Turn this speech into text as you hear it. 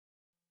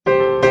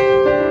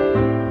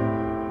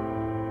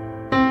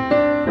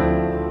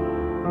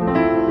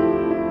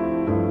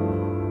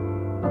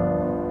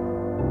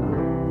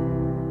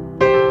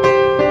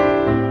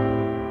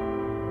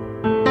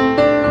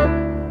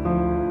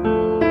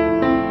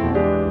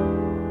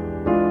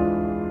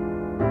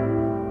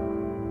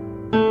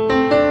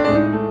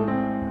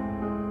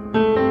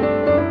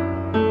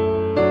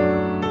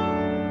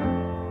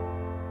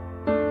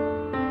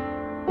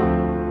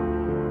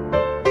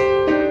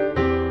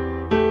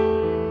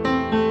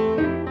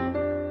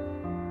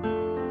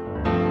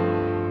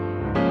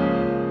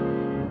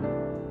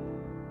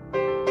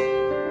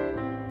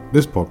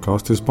This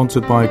podcast is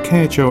sponsored by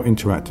KHL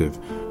Interactive,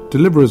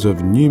 deliverers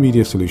of new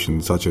media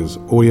solutions such as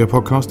audio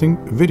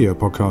podcasting, video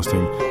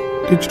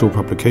podcasting, digital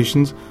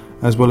publications,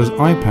 as well as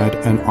iPad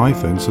and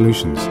iPhone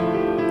solutions.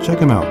 Check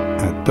them out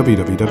at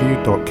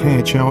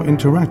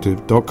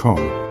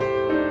www.khlinteractive.com.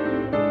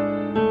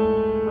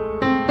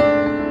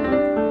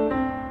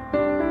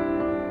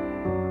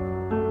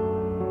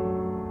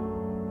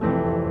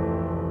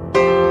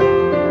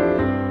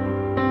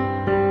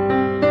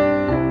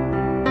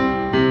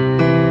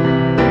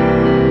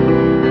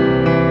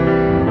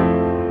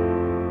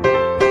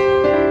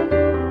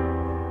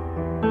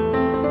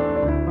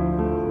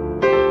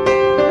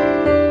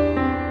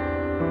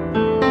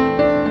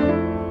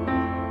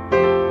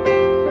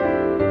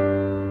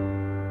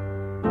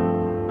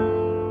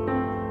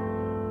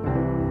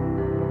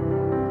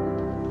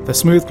 The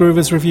Smooth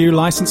Groovers Review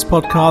licensed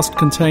podcast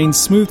contains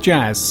smooth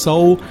jazz,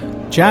 soul,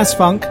 jazz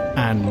funk,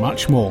 and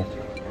much more.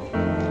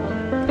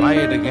 Play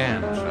it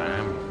again, Sam.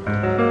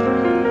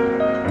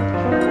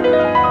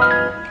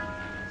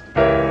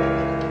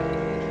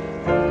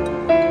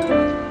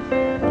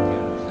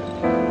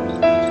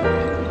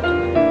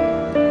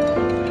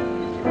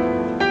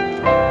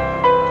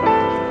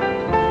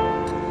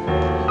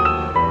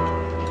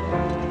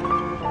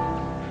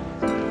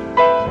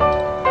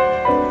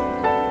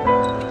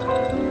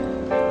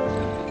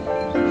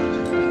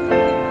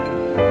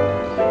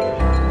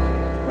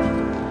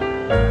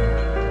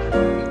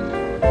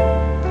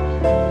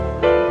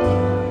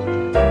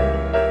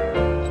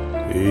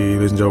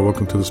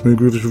 Welcome to the Smooth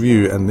Groovers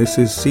Review, and this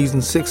is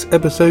Season 6,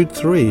 Episode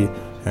 3,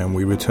 and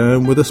we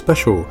return with a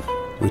special,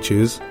 which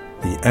is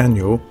the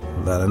annual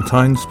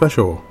Valentine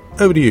Special.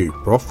 Over to you,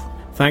 Prof.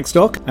 Thanks,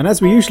 Doc. And as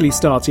we usually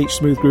start each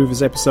Smooth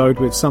Groovers episode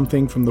with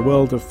something from the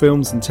world of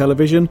films and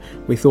television,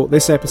 we thought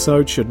this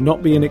episode should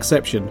not be an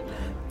exception.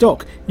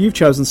 Doc, you've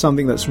chosen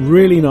something that's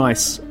really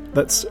nice,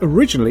 that's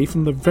originally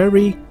from the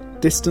very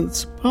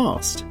distant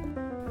past.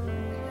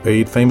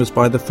 Made famous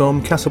by the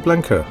film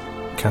Casablanca.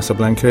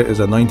 Casablanca is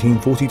a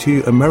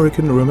 1942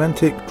 American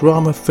romantic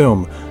drama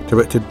film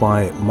directed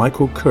by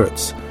Michael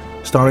Kurtz,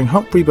 starring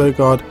Humphrey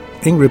Bogart,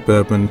 Ingrid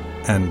Bergman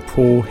and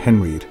Paul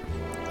Henreid,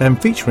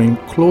 and featuring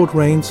Claude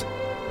Rains,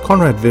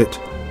 Conrad Witt,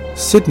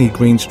 Sidney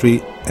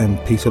Greenstreet and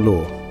Peter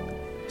Lorre.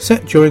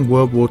 Set during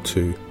World War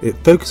II, it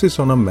focuses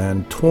on a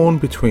man torn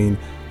between,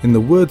 in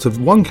the words of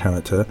one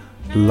character,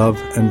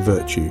 love and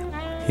virtue.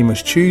 He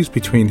must choose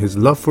between his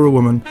love for a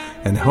woman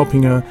and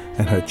helping her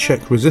and her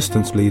Czech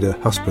resistance leader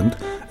husband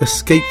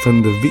escape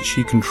from the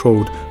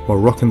Vichy-controlled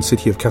Moroccan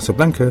city of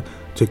Casablanca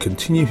to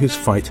continue his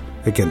fight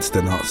against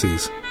the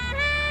Nazis.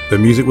 The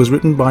music was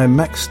written by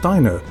Max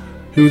Steiner,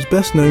 who is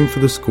best known for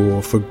the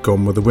score for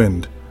Gone with the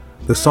Wind.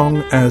 The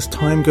song As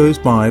Time Goes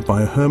By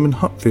Herman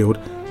Hupfield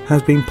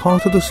has been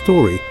part of the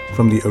story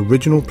from the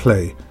original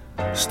play.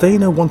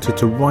 Steiner wanted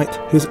to write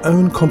his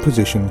own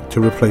composition to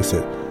replace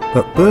it,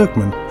 but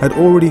Bergman had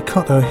already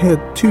cut her hair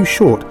too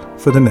short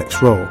for the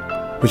next role,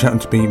 which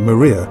happened to be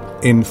Maria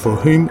in For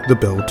Whom the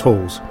Bell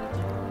Tolls,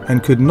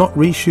 and could not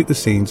reshoot the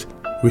scenes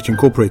which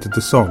incorporated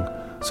the song,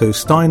 so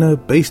Steiner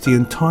based the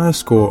entire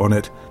score on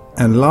it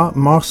and La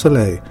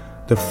Marseillaise,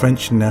 the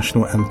French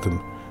national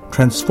anthem,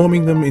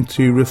 transforming them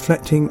into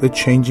reflecting the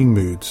changing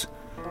moods.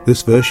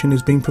 This version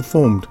is being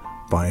performed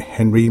by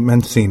Henry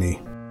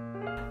Mancini.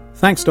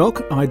 Thanks,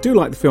 Doc. I do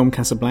like the film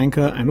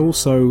Casablanca and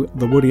also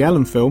the Woody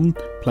Allen film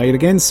Play It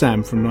Again,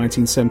 Sam from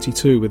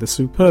 1972 with a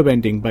superb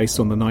ending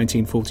based on the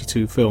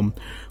 1942 film.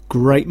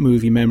 Great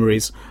movie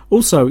memories.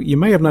 Also, you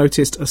may have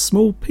noticed a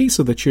small piece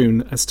of the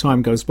tune As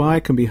Time Goes By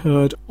can be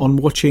heard on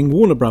watching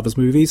Warner Brothers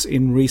movies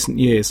in recent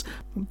years.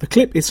 The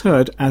clip is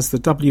heard as the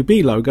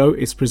WB logo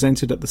is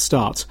presented at the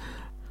start.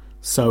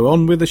 So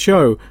on with the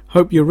show.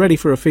 Hope you're ready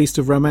for a feast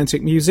of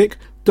romantic music.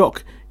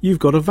 Doc, you've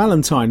got a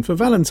Valentine for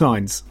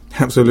Valentine's.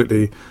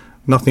 Absolutely.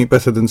 Nothing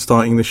better than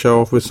starting the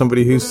show off with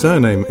somebody whose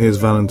surname is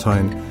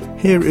Valentine.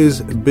 Here is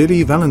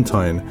Billy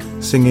Valentine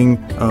singing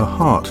A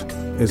Heart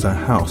is a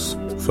House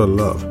for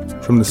Love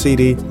from the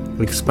CD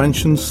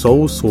Expansion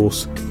Soul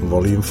Source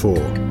Volume 4.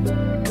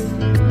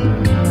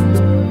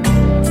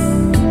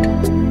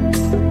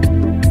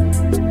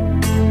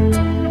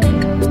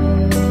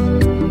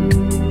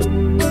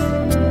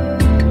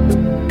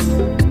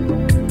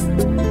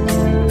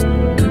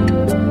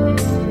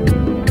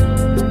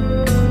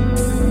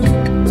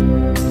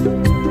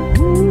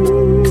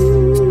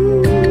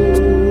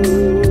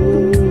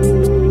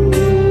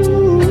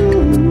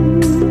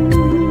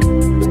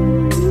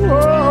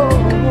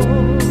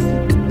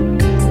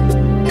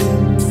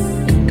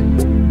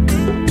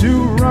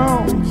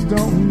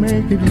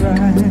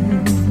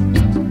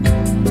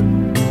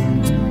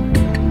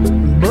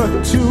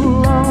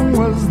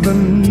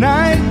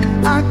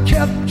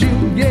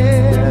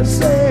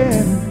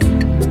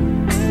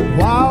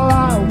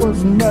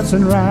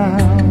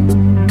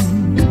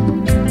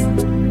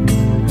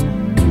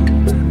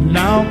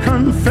 Now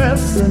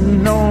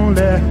confessing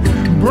only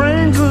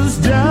brings us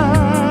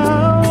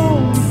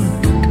down.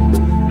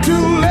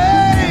 Too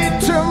late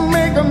to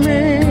make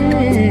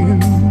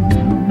amends.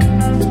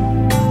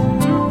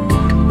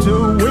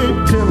 To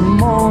wait till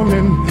morning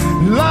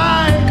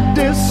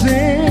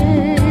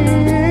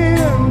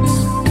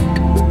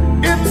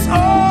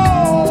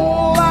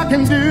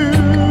do,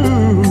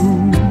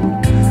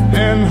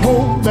 and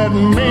hope that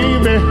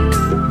maybe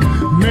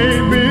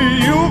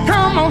you'll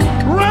come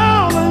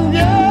around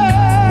again.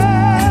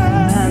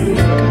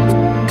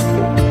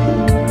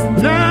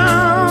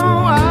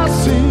 Now I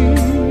see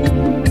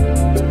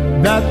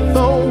that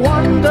the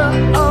wonder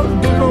of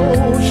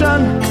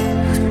devotion,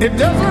 it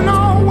doesn't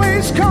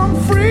always come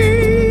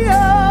free.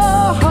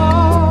 A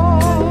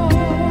heart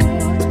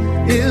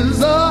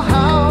is a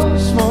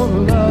house for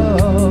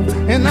love,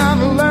 and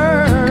I've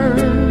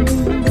learned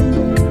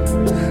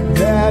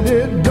that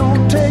it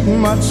don't take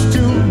much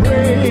to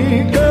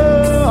break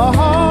a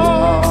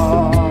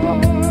heart.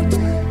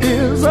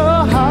 Is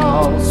a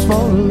house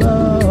for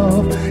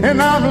love,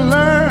 and I've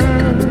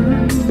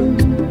learned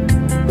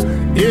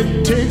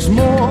it takes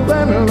more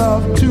than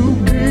love to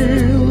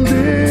build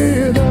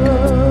it up.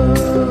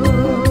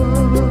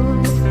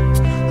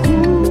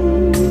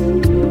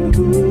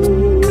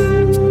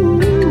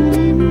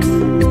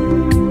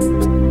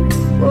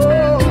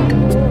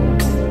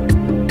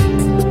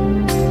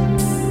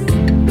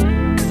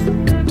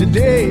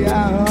 Today I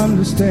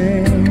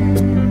understand.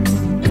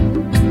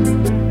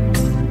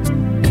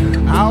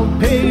 I'll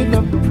pay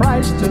the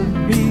price to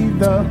be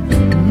the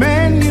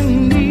man you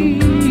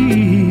need.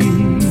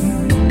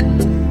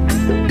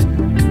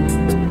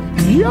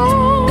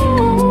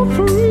 You're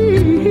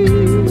free.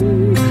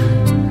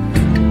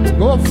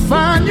 Go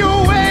find your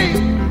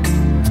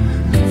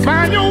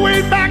way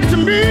back to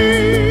me.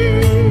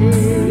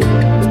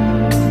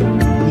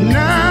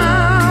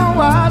 Now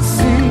I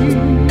see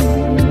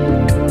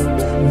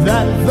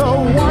that the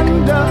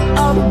wonder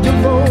of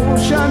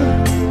devotion,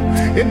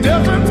 it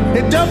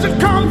doesn't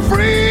come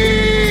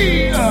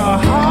free. A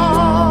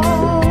heart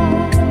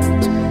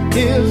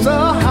is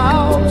a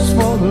house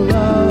for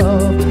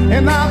love,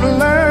 and I've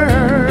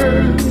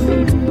learned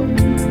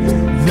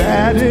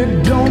that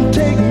it don't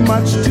take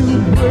much to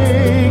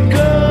break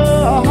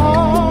a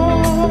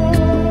heart.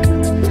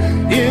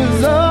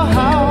 Is a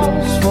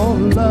house for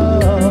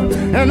love,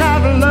 and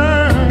I've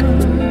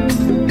learned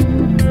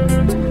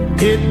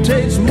it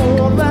takes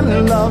more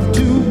than love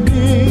to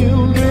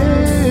build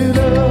it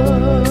up.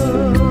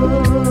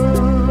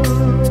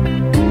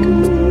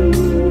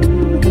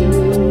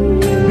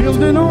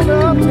 Building on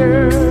up,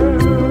 girl.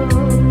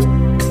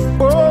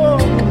 Oh,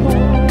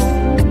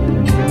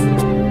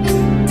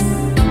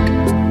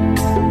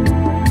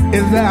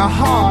 is there a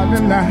heart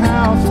in the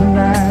house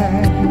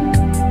tonight?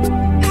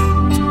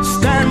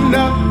 Stand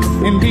up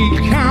and be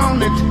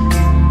counted.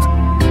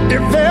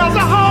 If there's a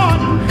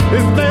heart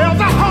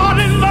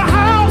in the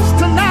house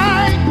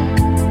tonight,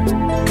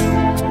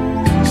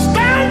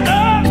 stand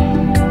up,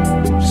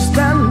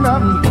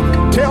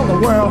 tell the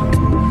world,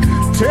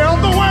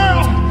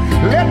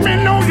 let me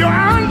know you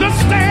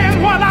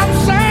understand what I'm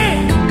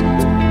saying.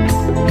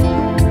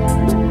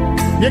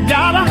 You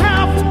gotta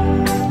have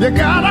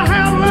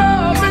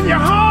love in your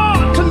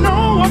heart to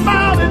know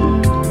about it.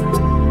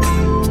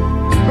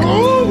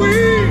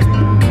 Ooh-wee.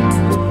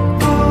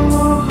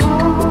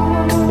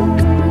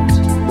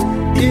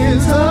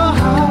 Is a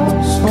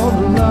house for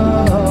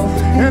love,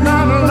 and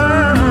I've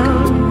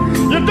learned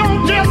you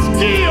don't just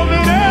give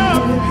it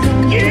up,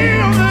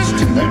 give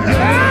it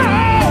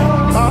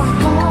up.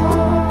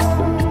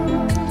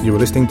 You were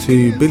listening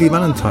to Billy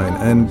Valentine,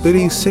 and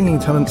Billy's singing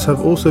talents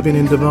have also been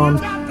in demand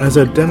as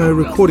a demo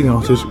recording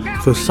artist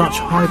for such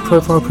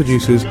high-profile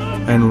producers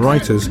and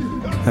writers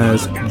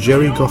as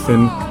Jerry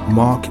Goffin,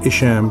 Mark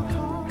Isham,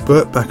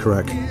 Burt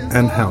Bacharach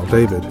and Hal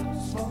David.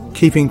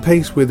 Keeping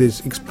pace with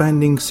his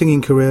expanding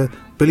singing career,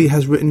 Billy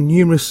has written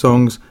numerous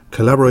songs,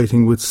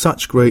 collaborating with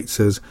such greats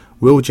as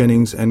Will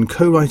Jennings and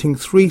co-writing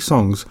 3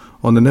 songs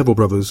on the Neville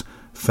Brothers'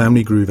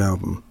 Family Groove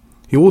album.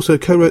 He also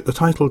co-wrote the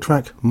title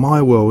track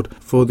My World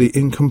for the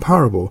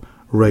incomparable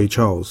Ray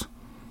Charles.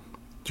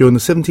 During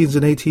the 70s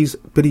and 80s,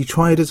 Billy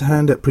tried his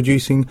hand at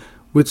producing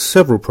with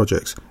several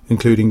projects,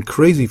 including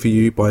Crazy For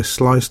You by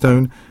Sly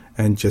Stone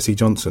and Jesse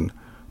Johnson,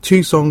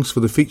 2 songs for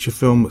the feature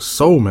film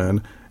Soul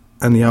Man,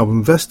 and the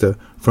album Vesta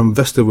from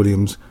Vesta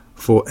Williams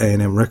for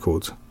A&M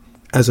Records.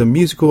 As a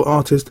musical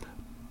artist,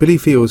 Billy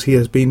feels he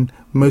has been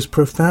most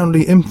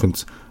profoundly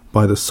influenced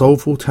by the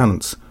soulful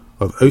talents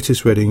of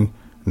Otis Redding,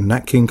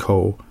 Nat King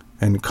Cole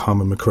and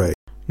Carmen McRae.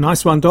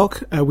 Nice one,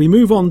 Doc. We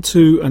move on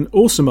to an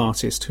awesome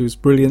artist whose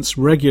brilliance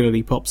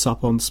regularly pops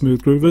up on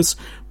Smooth Groovers,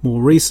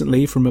 more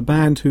recently from a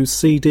band whose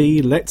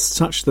CD, Let's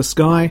Touch the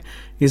Sky,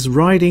 is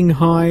riding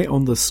high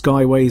on the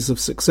skyways of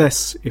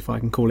success, if I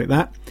can call it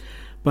that.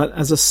 But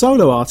as a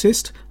solo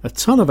artist, a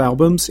ton of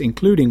albums,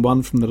 including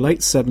one from the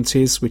late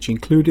 70s, which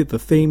included the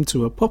theme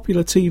to a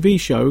popular TV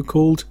show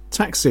called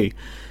Taxi.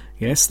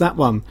 Yes, that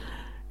one.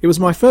 It was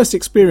my first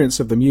experience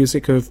of the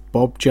music of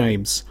Bob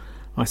James.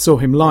 I saw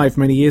him live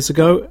many years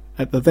ago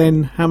at the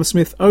then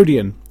Hammersmith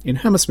Odeon in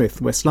Hammersmith,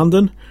 West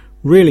London.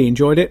 Really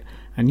enjoyed it,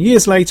 and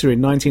years later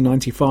in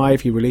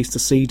 1995 he released a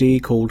CD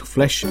called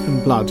Flesh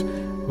and Blood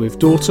with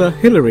daughter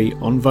Hilary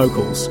on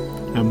vocals.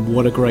 And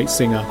what a great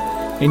singer.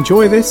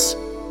 Enjoy this.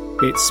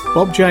 It's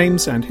Bob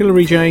James and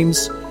Hilary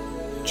James,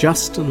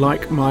 Just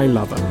Like My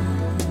Lover.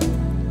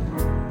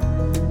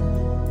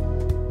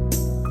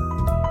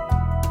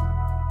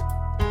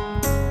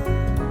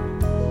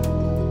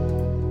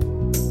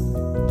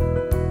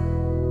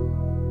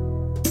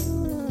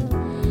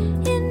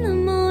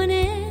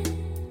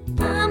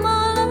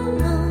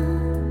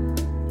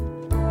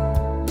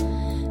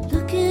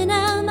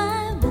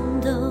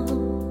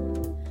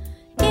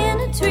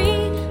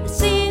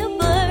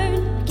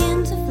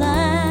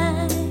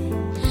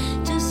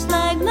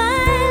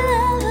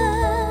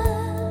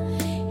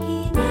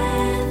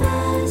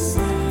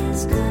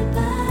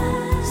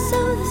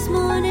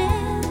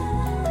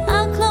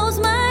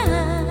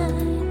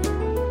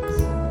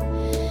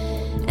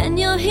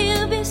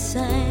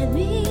 inside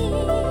me.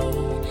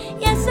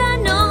 Yes, I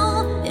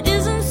know it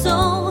isn't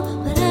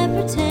so, but I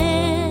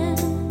pretend.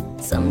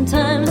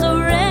 Sometimes a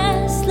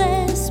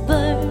restless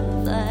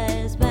bird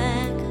flies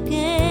back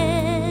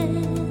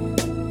again.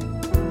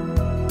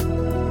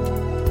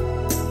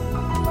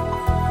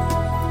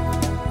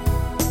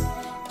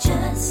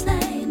 Just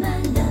like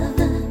my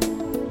lover,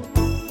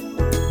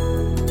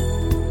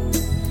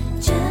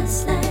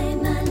 just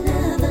like my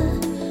lover,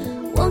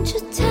 won't you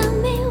tell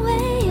me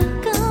where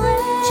you're going?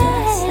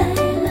 Just like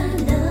my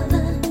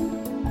lover,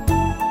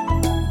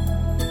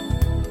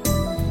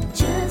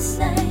 just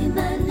like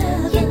my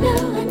lover, you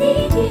know I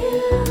need you.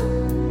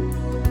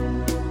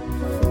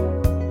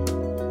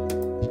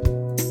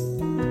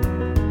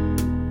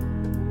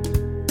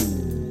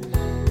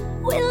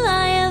 Will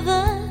I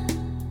ever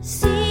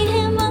see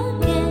him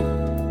again?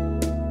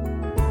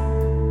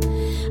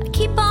 I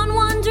keep on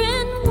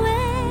wondering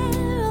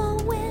where or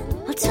when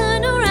I'll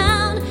turn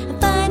around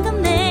and find the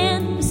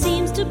man who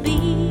seems to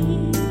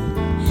be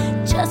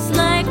just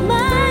like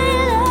my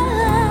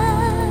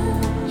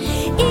love.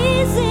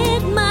 Is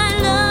it my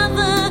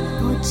lover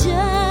or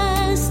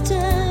just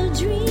a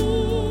dream?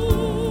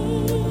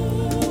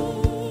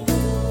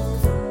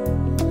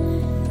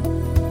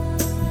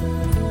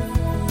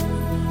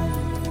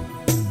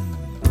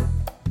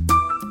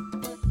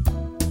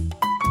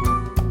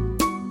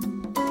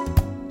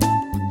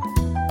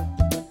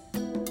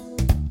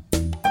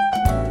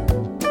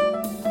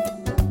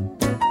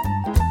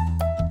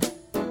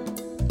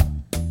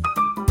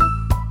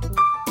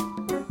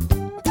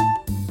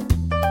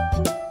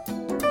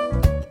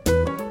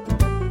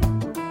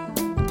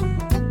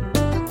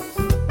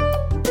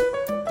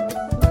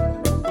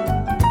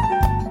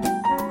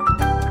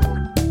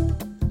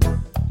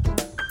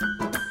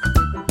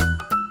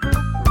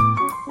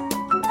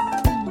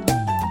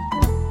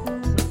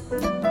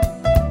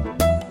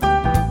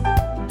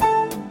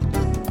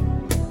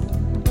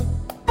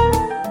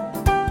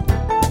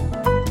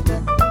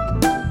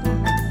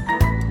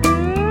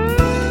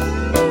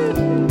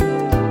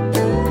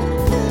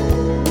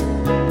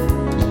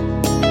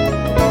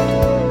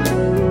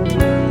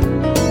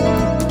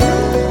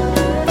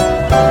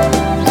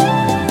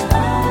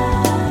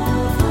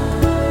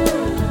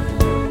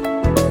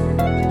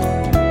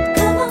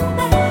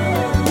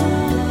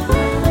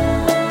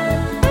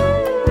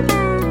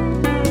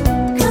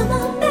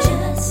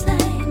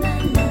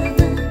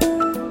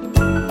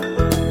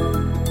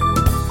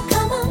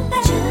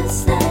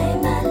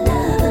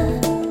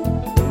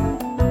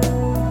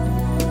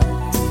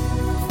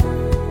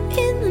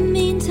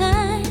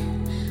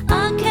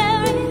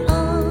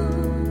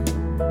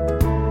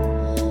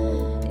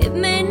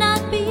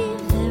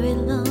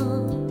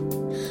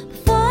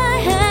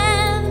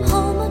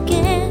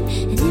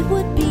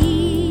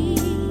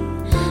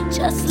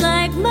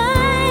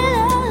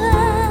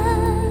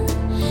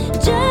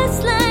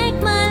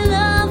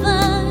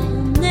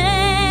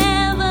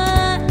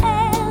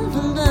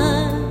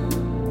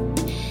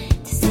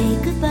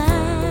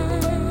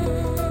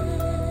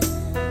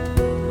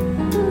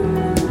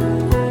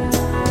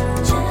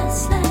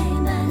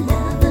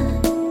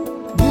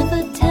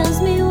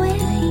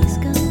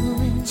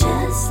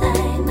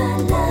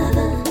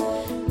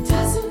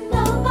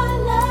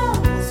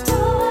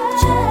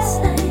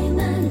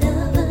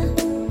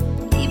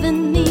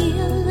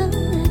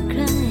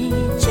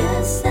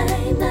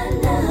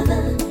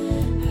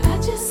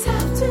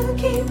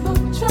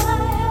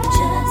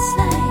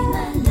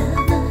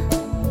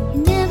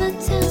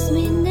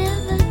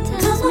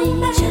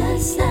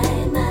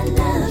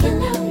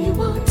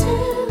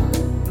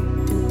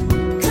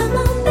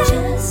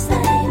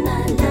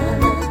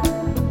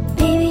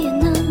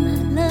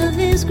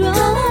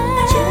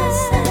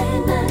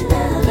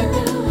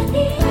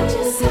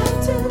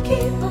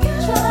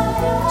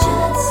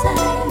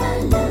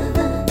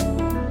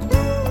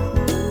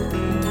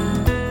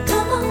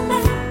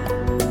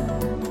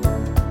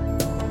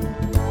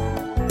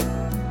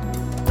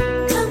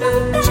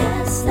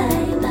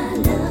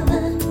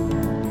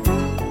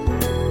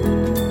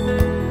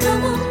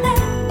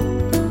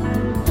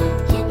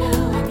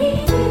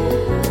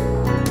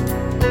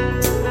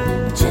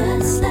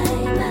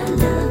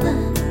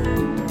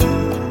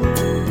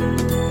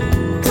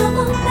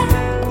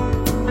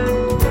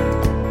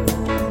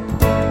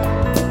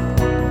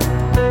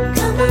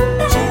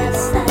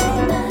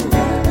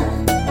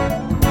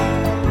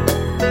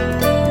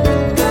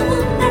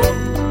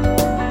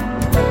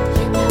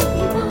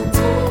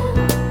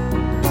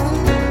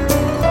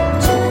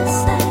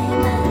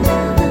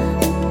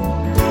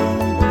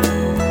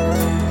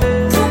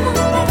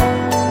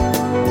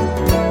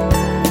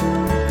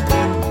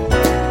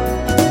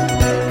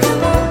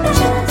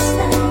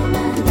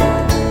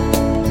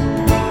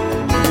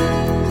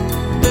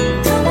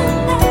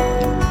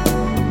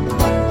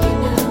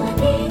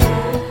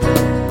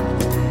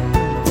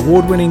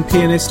 award-winning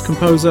pianist,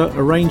 composer,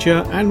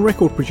 arranger and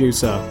record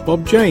producer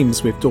Bob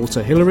James with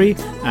Daughter Hilary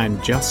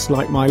and Just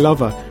Like My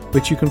Lover,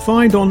 which you can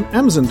find on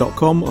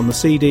Amazon.com on the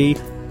CD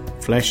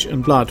Flesh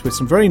and Blood, with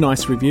some very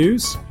nice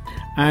reviews.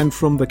 And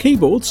from the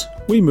keyboards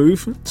we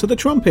move to the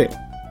trumpet.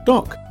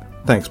 Doc.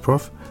 Thanks,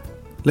 Prof.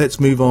 Let's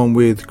move on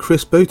with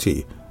Chris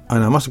Botti,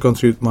 and I must have gone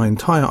through my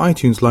entire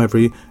iTunes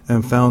library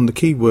and found the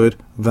keyword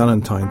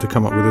Valentine to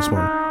come up with this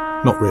one.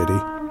 Not really.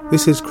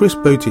 This is Chris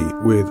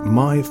Botti with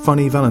My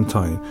Funny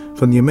Valentine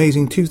from the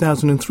amazing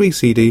 2003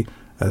 CD,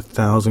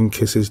 1,000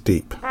 Kisses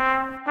Deep.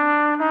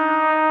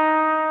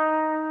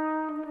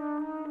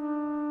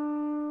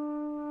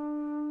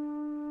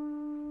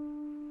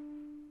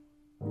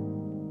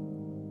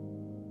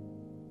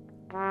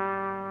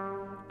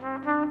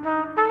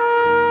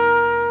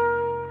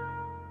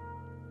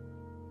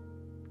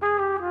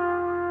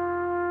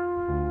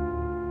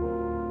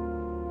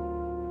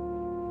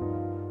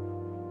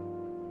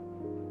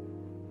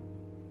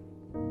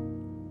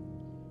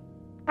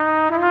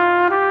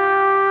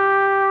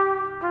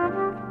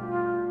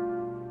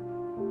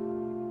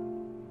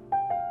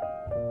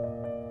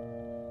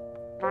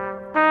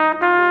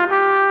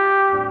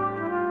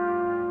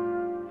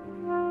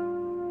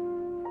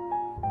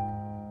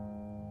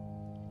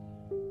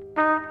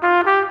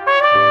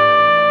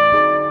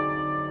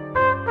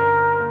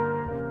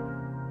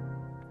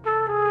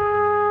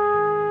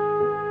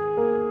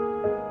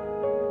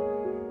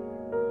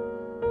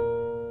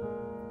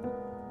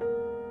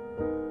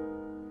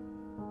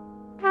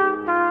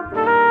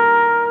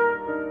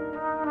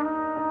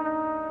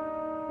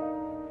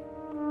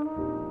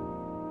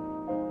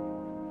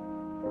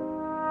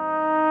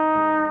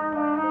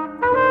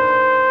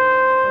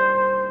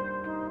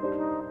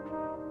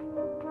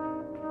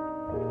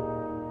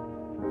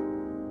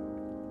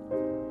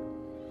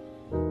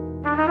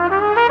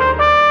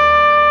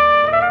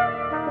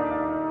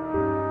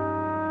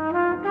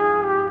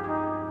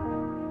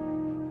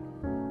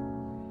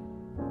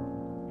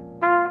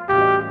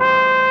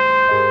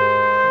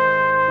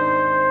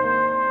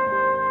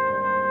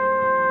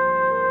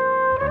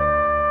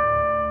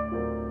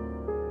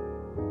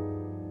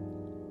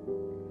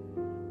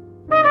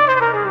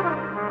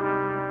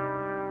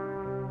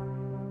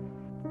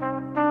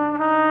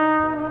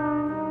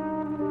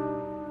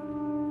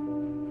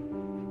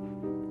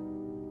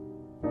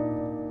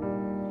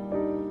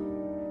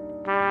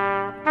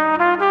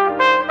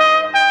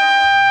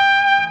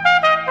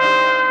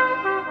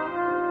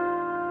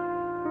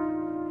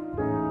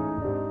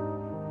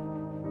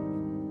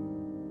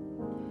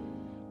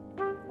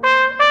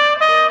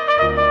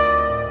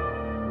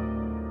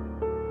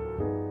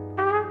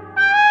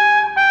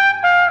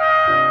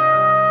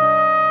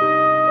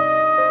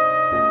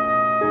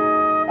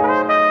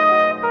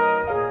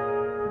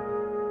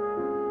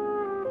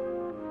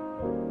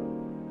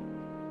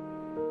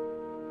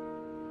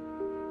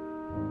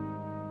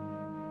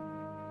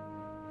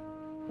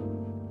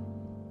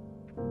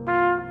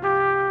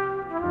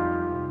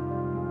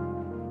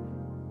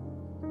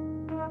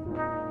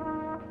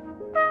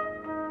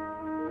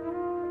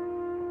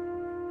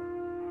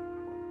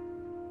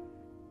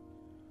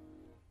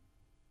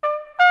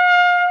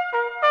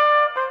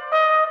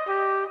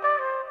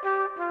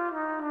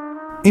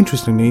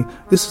 Interestingly,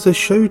 this is a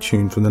show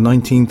tune from the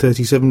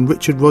 1937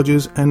 Richard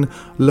Rodgers and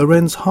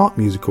Lorenz Hart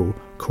musical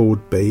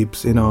called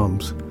Babes in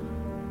Arms.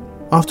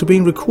 After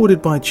being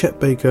recorded by Chet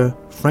Baker,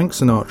 Frank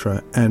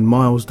Sinatra and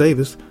Miles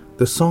Davis,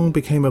 the song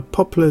became a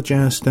popular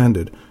jazz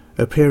standard,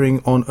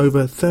 appearing on over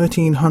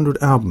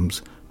 1,300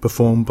 albums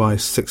performed by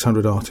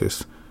 600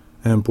 artists,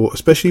 and brought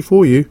especially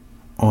for you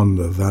on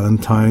the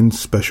Valentine's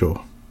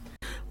Special.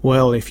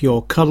 Well, if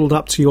you're cuddled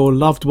up to your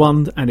loved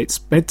one and it's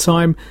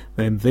bedtime,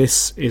 then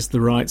this is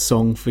the right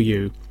song for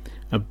you.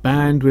 A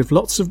band with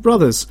lots of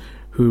brothers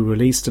who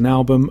released an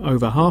album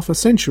over half a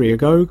century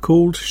ago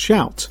called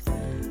Shout.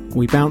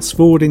 We bounce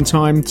forward in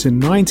time to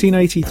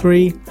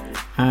 1983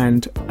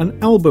 and an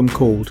album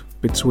called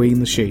Between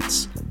the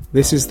Sheets.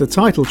 This is the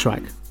title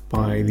track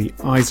by the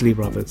Isley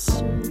Brothers.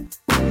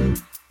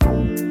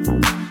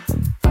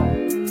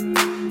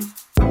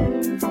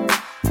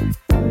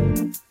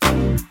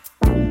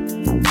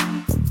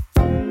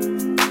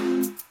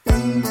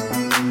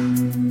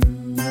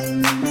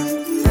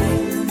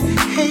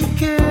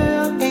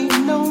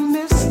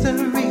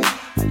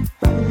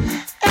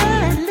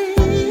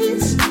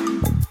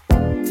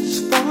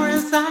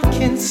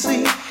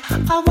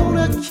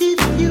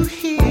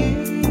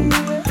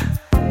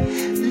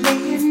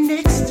 Laying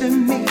next to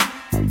me,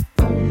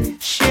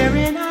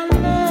 sharing our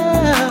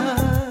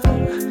love.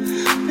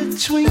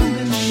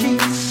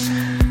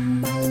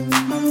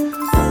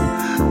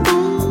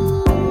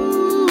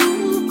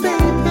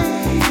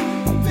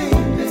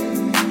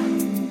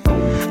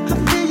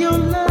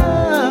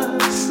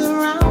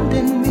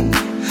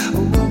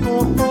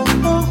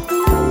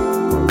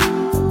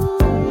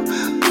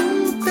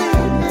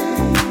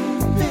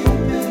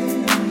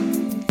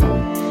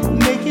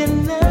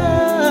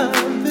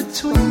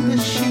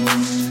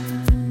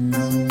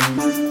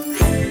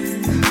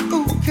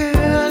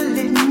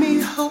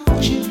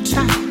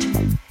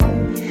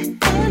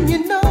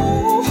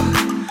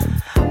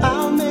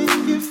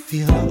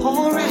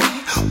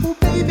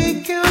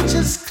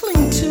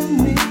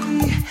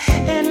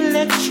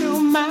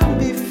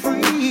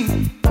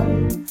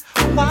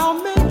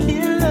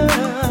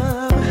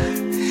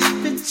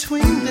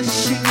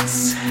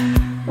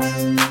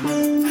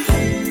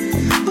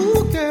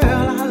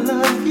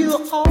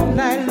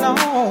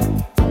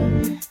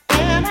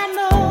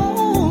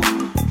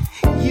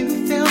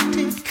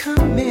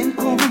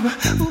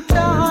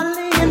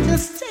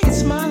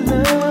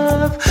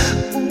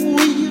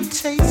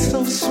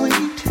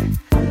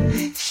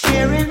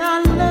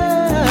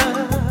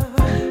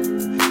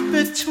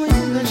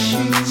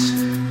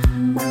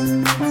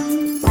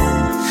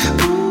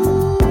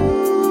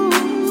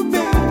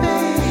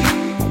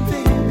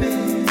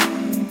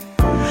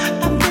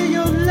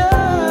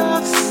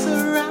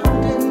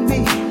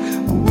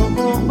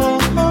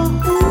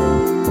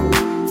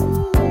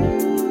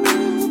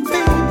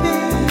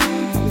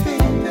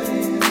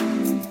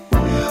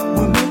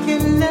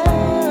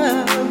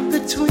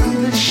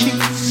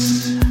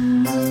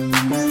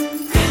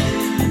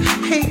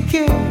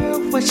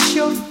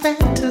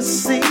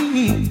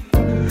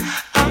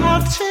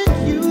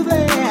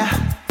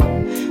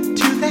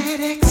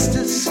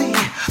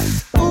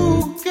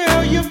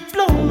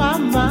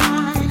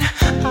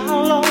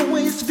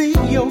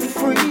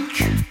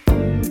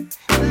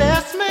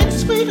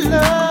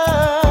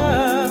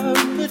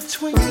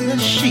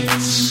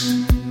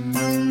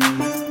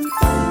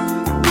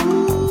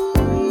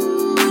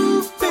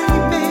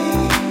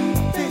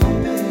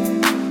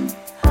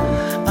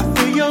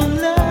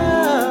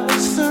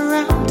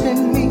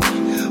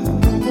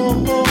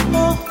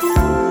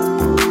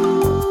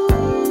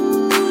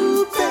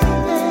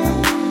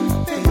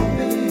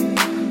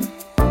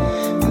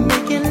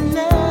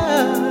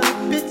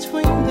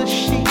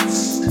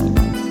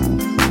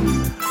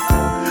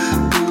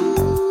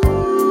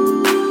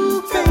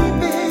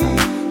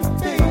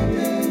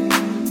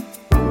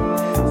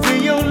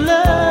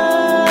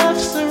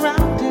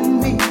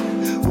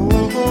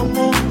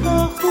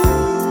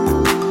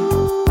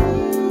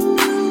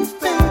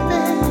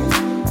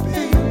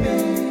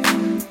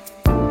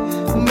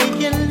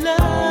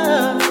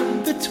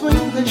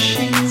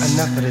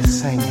 enough of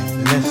this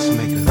singing. Let's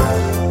make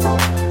love.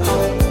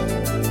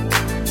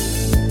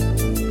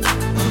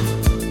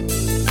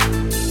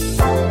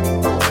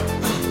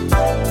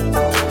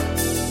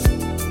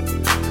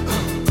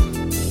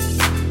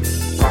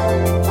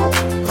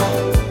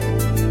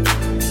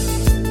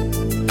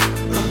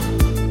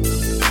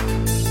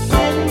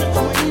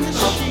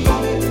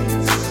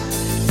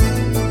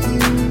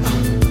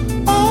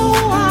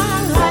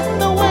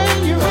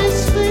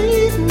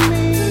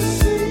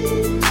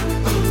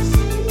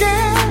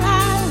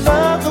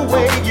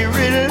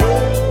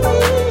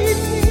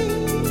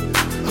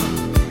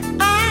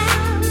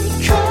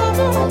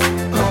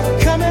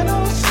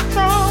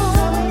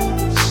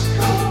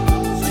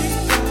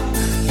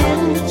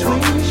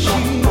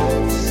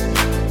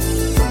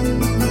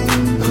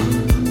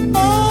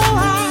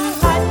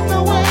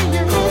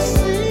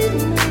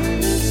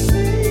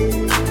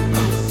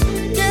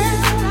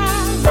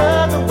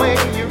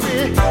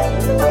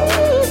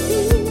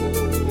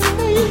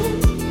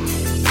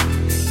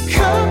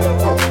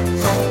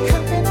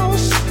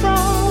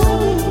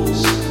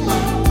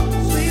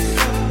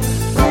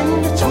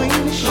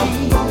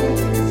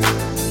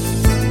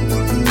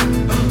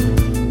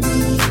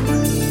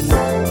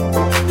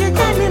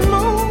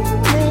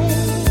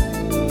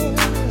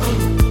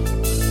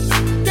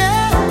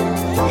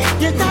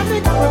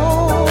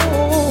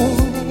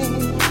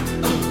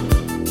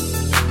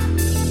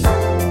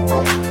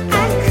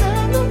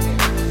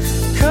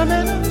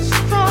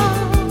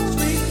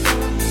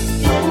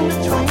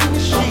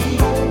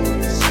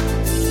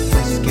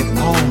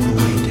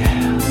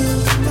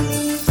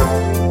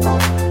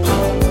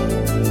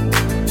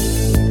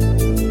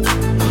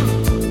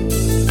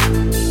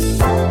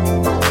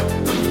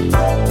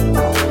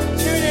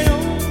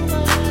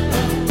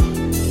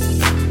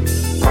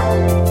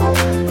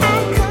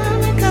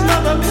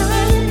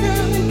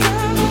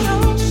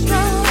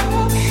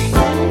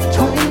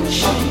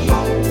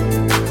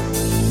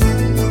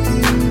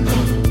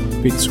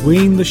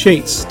 Between the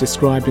Sheets,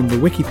 described in the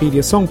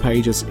Wikipedia song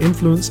page as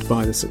influenced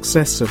by the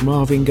success of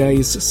Marvin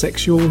Gaye's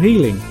Sexual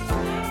Healing.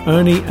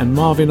 Ernie and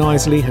Marvin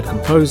Isley had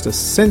composed a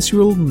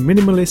sensual,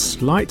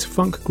 minimalist, light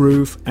funk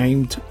groove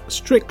aimed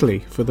strictly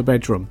for the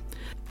bedroom.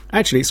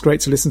 Actually, it's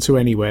great to listen to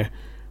anywhere.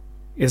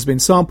 It has been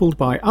sampled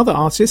by other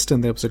artists,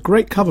 and there was a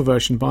great cover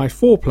version by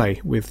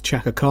Foreplay with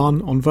Chaka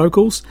Khan on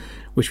vocals,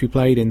 which we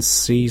played in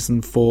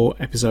Season 4,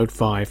 Episode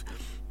 5,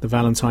 the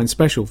Valentine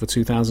Special for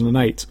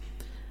 2008.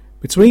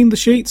 Between the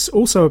Sheets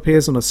also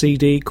appears on a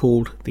CD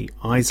called The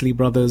Isley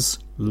Brothers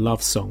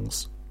Love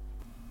Songs.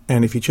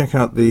 And if you check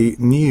out the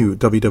new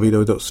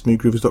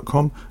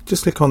www.smoothgroovers.com,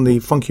 just click on the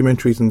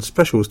Funkumentaries and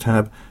Specials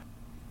tab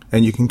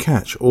and you can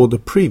catch all the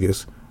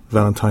previous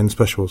Valentine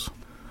specials.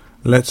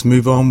 Let's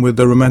move on with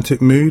the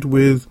romantic mood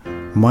with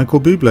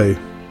Michael Bublé.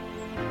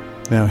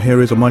 Now here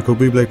is a Michael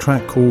Bublé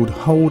track called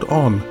Hold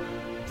On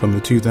from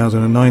the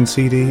 2009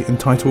 CD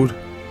entitled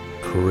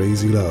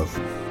Crazy Love.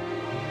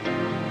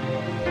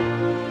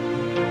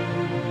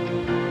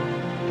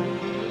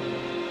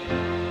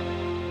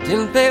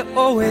 Didn't they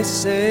always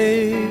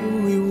say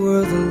we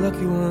were the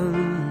lucky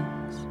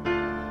ones?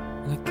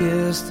 I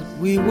guess that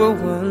we were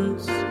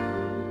once,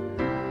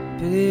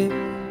 babe,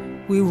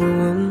 we were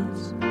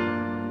once.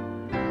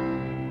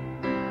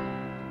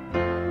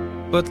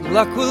 But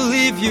luck will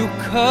leave you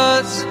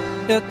 'cause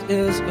it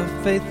is a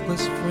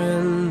faithless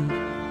friend.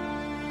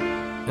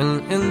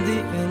 And in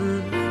the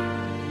end,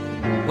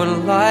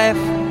 when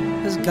life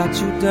has got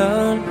you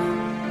down,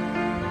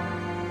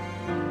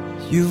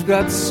 you've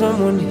got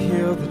someone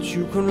here that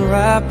you can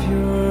wrap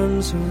your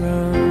arms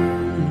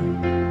around.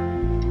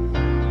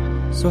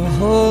 So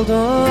hold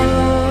on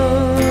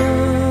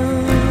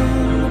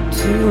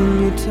to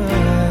me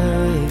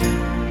tight.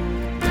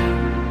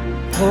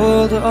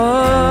 Hold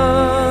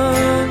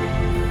on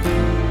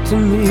to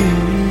me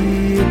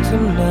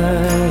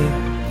tonight.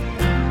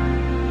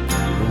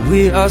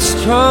 We are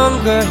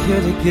stronger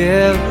here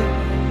together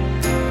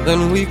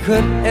than we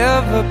could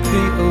ever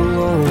be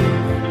alone.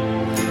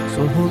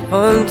 So hold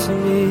on to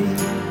me,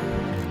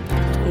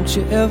 don't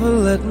you ever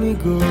let me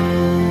go.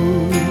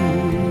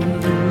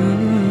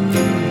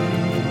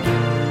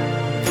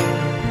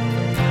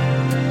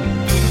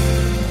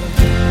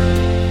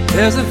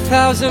 There's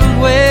 1,000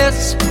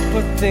 ways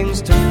for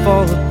things to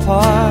fall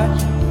apart,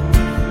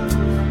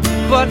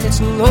 but it's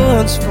no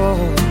one's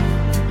fault.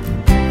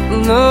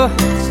 No,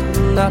 it's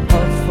not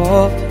our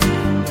fault.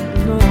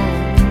 No.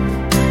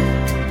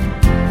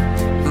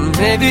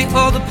 Maybe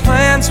all the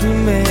plans we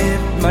made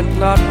might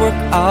not work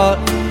out,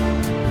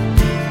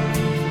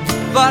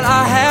 but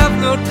I have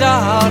no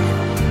doubt,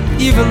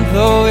 even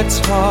though it's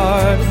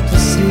hard to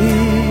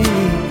see,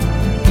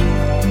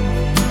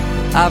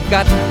 I've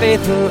got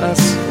faith in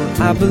us,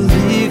 and I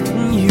believe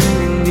in you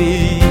and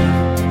me.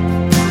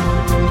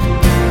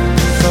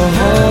 So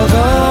hold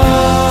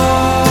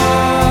on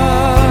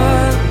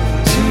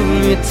to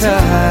me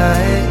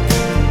tight.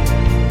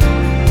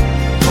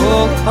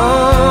 Hold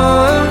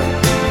on,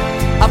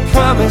 I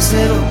promise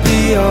it'll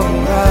be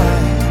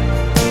alright.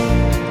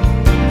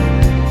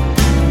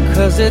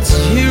 'Cause it's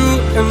you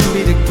and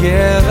me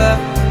together,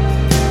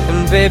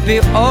 baby,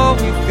 all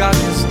we've got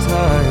is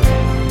time.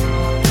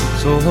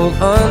 So hold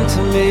on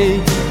to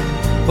me,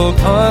 hold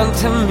on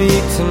to me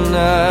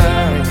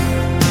tonight.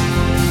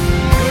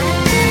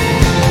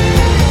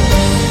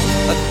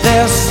 But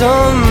there's so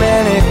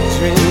many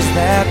dreams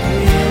that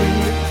we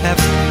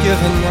have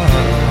given up.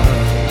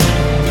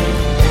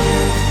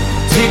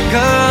 Take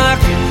a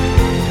look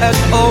at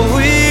all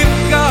we've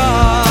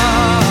got.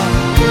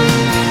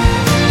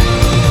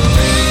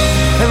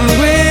 And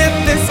with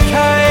this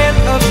kind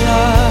of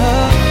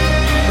love,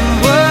 and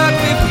what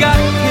we've got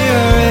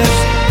here is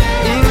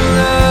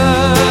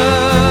enough.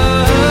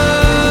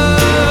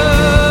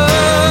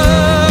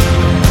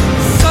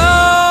 So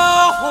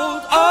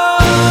hold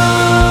on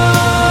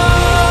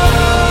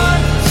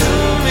to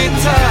me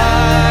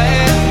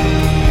tight.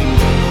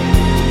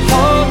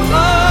 Hold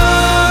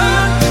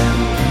on,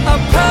 I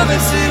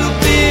promise it'll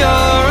be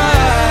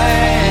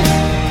alright.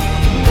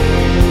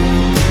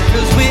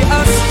 'Cause we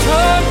are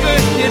stronger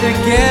here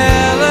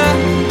together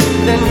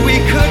than we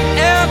could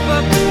ever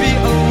be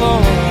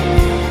alone.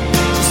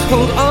 Just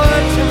hold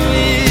on to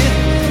me,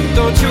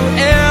 don't you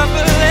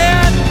ever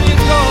let me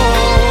go.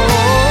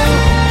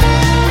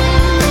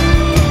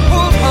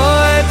 Hold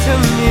on to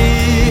me,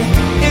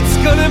 it's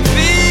gonna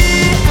be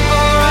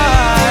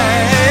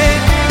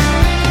alright.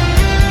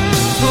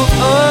 Hold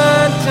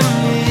on to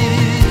me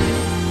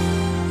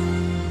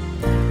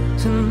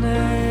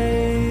tonight.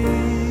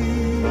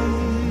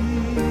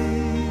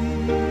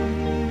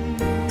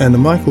 And the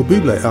Michael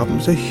Bublé album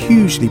is a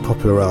hugely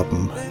popular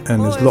album,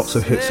 and there's lots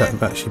of hits that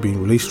have actually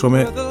been released from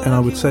it, and I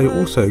would say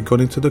also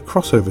gone into the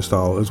crossover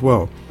style as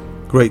well.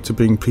 Great to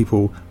bring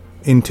people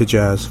into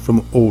jazz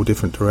from all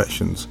different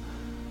directions.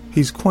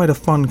 He's quite a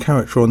fun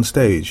character on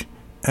stage,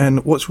 and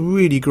what's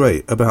really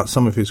great about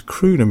some of his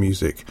crooner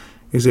music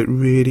is it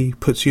really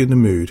puts you in the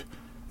mood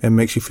and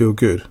makes you feel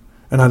good.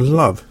 And I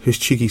love his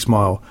cheeky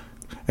smile,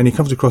 and he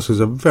comes across as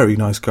a very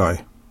nice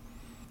guy.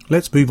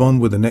 Let's move on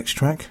with the next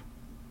track,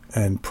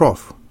 and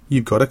Prof,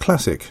 you've got a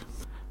classic.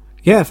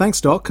 Yeah, thanks,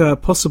 Doc.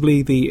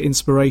 Possibly the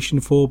inspiration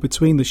for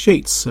Between the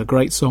Sheets, a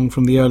great song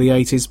from the early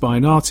 80s by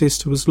an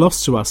artist who was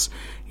lost to us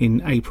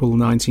in April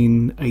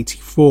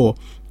 1984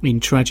 in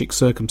tragic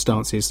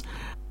circumstances,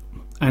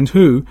 and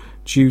who,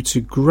 due to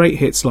great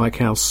hits like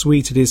How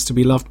Sweet It Is to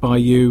Be Loved by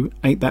You,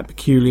 Ain't That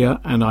Peculiar,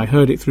 and I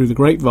Heard It Through the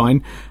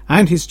Grapevine,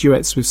 and his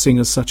duets with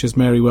singers such as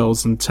Mary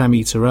Wells and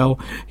Tammy Terrell,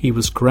 he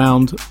was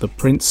crowned the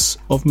Prince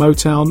of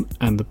Motown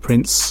and the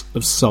Prince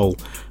of Soul,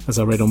 as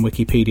I read on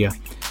Wikipedia.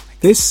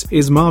 This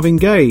is Marvin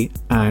Gaye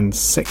and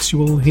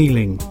Sexual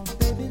Healing.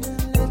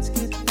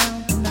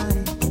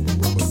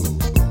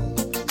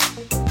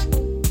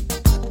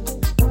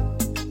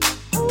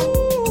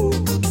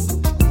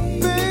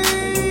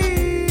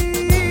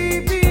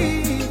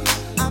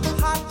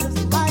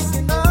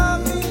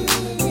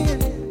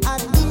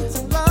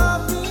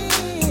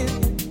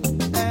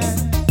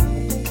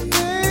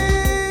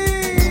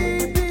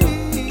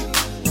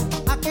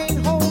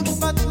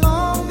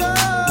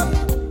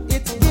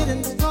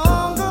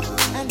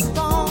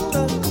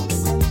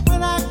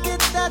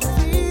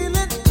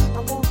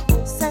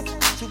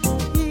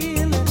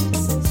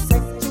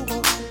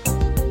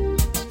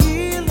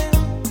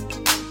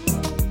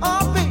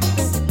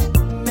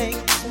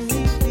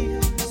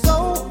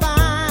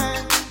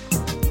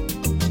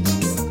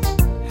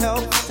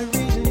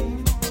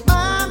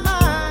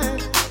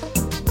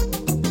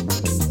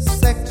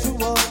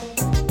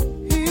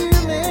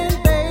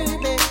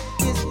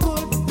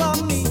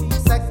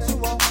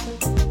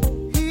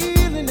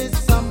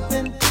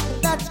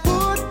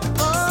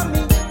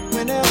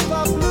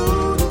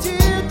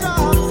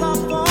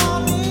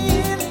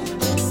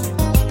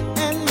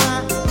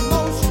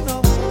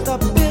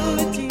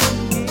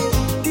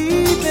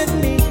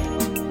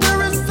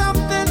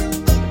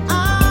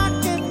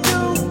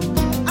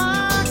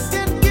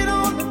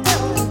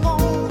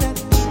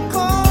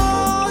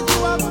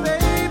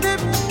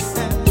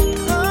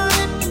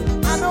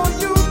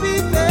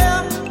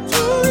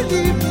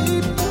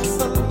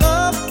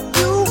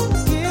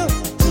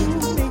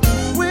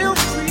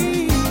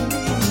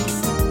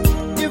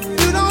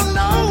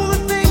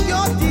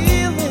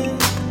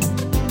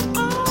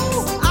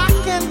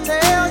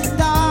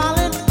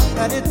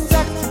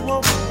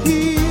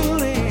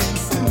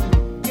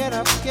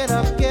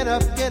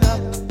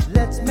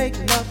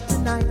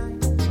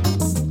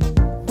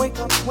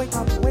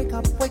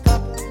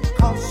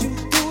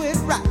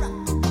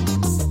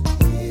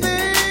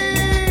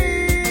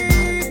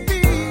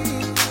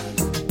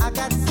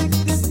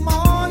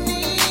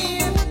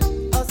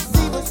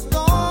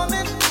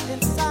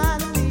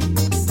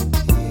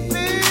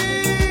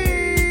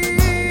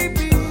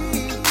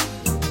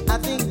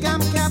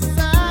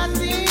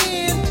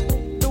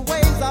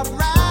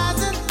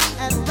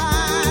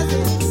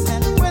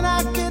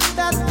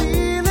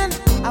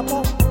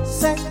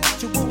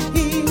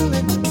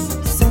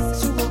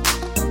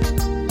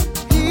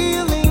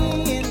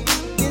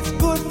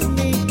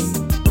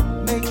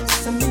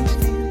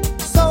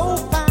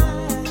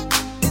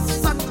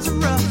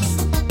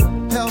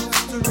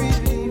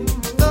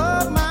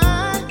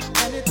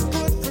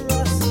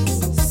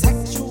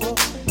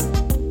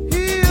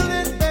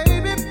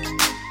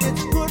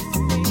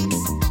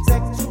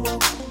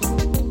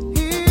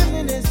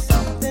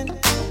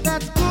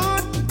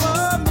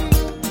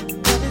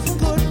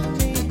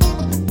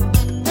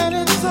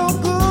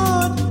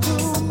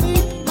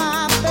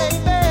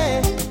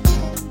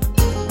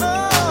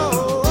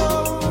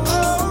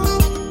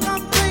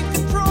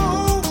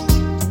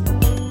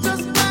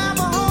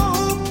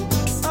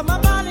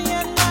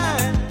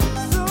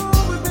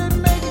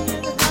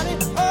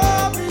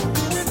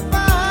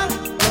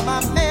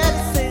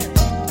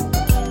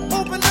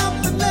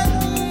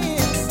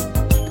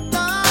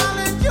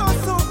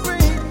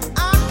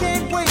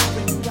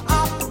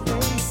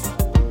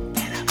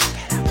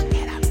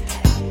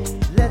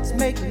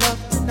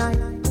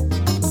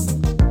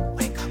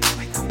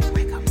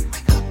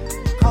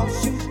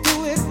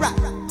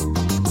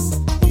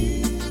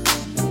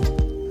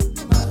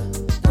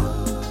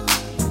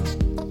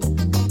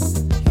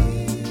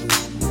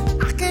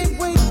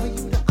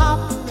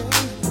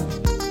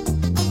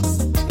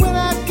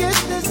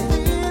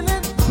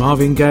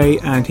 Marvin Gaye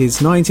and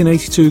his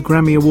 1982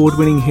 Grammy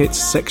Award-winning hit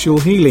Sexual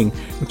Healing,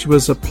 which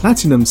was a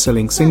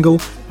platinum-selling single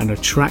and a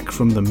track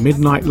from the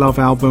Midnight Love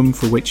album,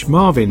 for which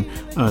Marvin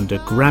earned a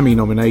Grammy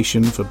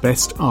nomination for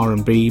Best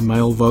R&B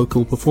Male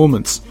Vocal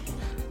Performance.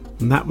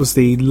 And that was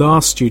the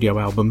last studio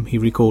album he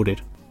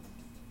recorded.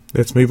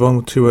 Let's move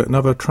on to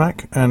another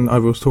track, and I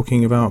was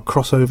talking about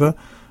crossover.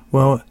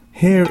 Well,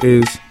 here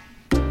is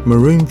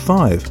Maroon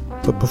 5,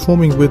 but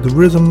performing with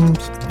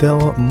Rhythms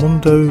del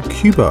Mundo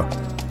Cuba.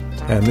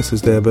 And this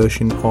is their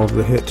version of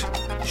the hit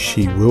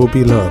She Will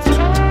Be Loved.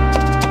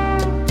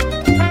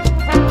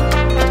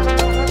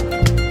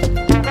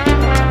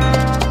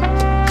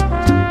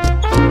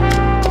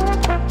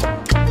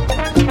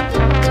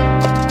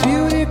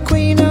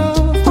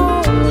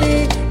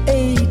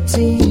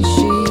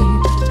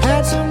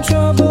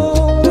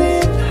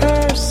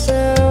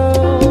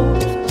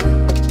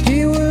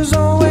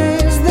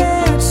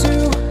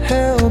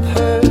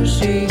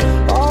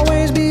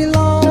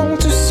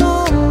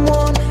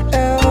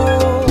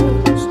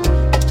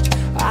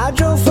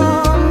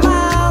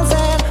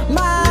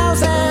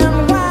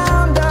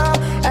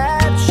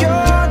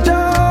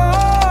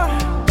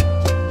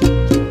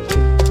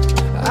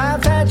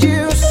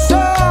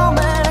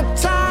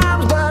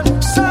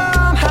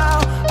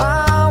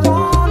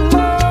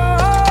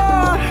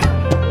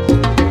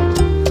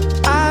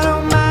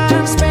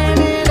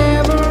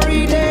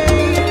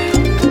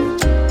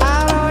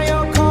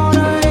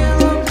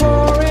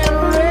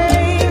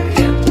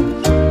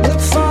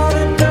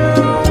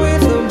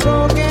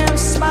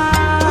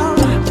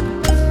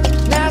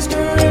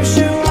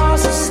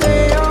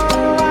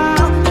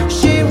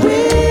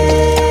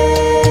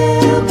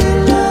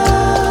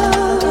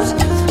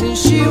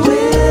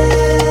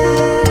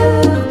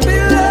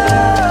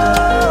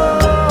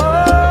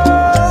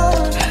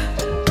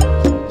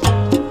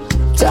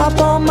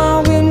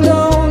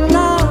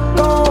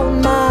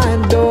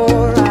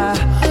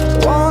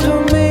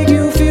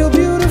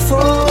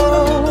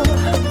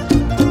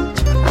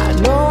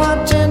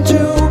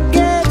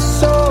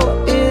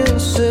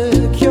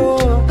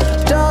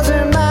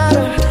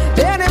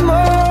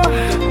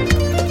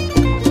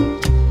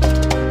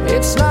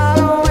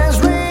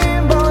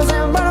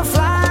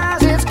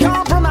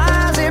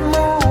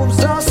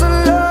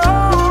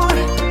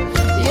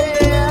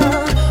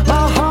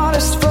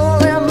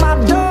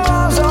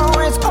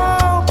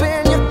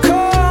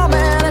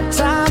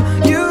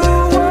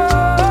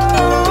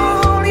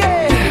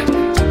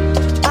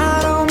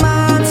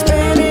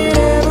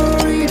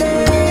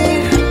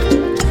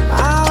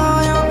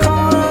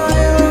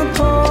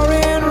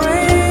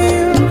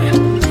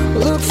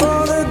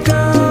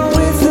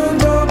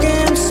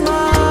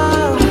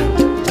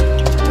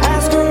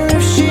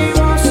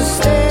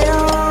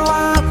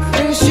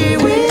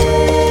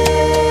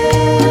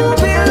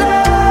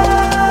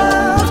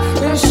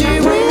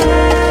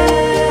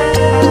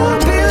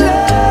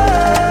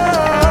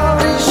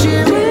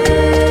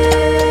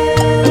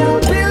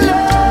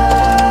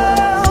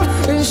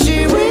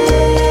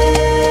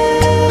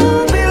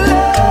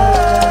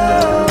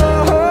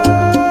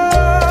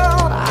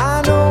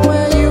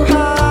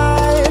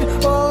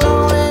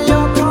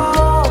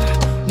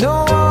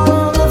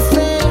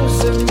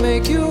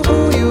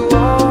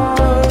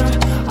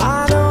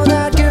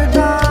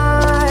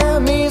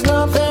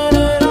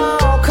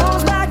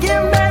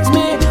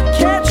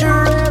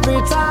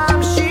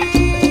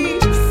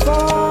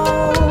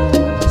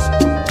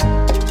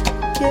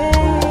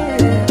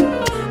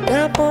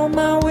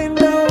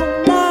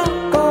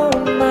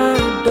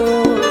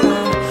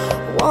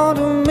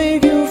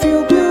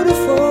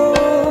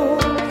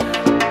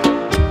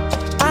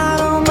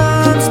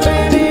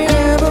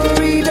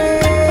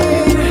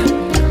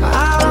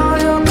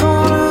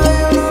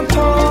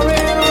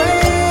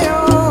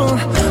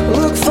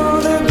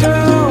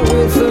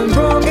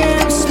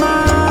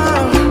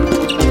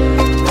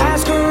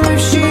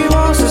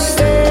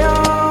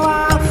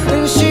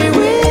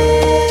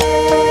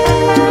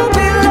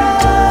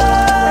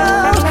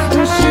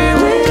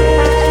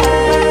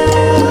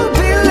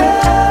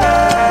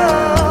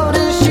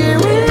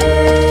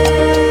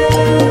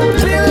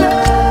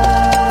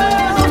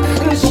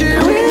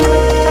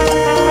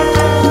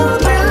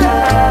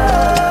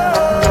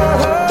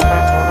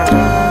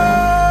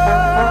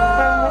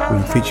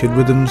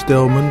 Rhythms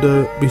del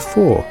Mundo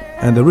before,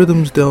 and the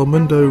Rhythms del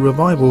Mundo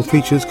revival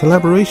features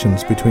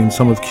collaborations between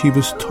some of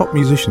Cuba's top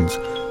musicians,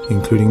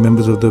 including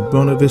members of the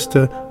Buena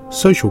Vista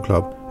Social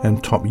Club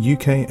and top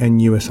UK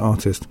and US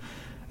artists.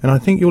 And I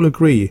think you'll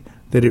agree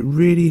that it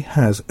really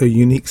has a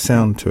unique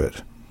sound to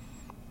it.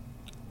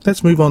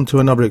 Let's move on to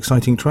another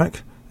exciting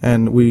track,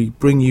 and we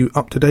bring you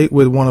up to date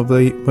with one of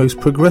the most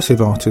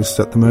progressive artists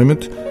at the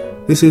moment.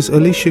 This is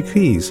Alicia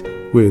Keys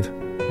with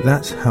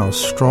That's How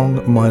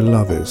Strong My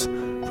Love Is,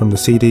 from the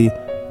CD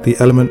The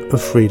Element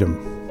of Freedom.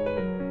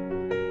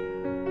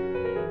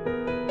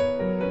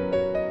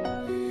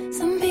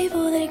 Some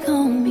people, they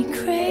call me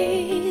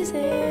crazy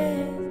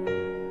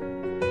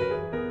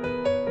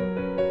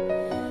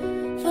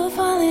for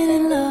falling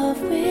in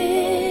love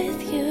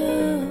with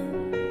you.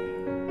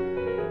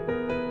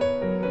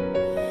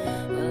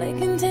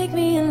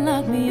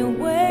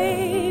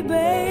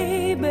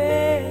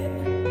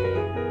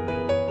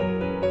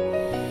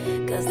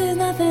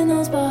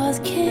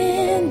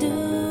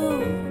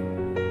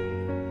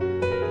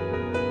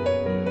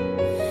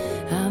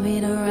 I'll be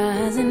the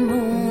rising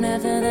moon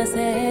after the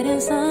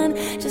setting sun,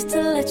 just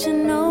to let you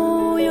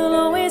know you'll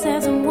always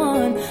have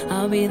someone.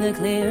 I'll be the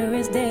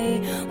clearest day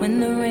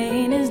when the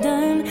rain is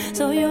done,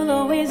 so you'll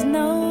always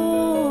know.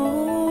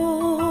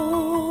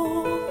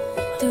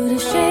 Through the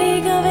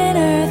shake of an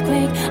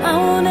earthquake, I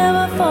will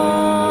never fall.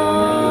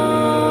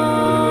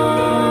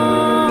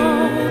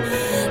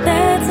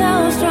 That's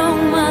how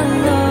strong my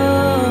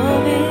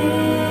love is.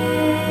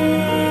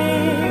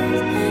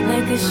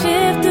 Like a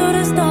ship through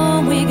the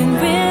storm, we can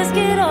risk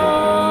it all.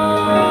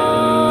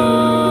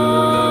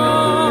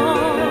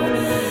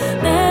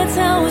 That's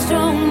how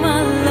strong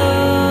my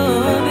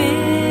love is.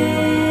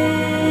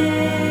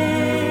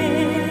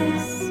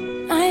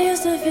 I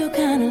used to feel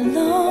kinda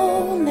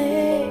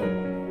lonely,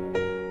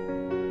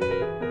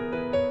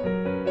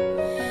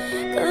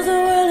 'cause the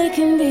world, it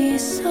can be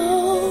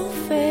so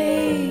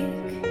fake.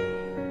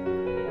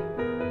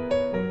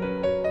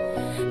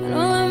 And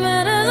all that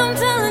matters, I'm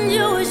telling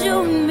you, is you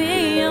and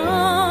me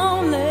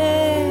only.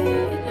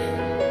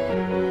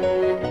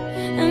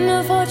 And the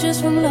fortress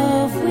from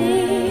love we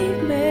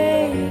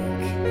make.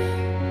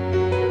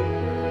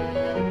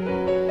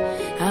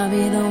 I'll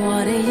be the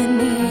water you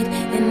need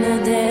in the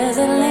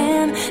desert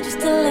land, just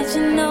to let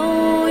you know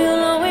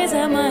you'll always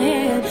have my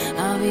hand.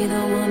 I'll be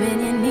the woman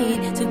you need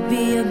to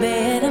be a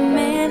better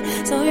man,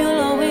 so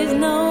you'll always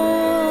know.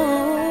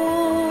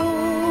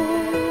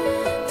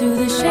 Through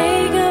the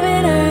shake of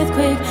an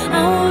earthquake,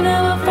 I will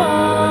never fall.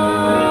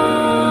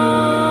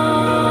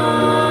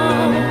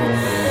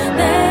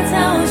 That's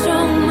how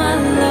strong my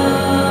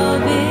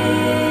love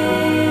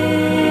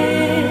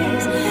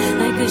is.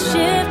 Like a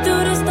ship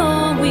through the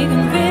storm, we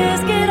can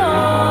risk it all.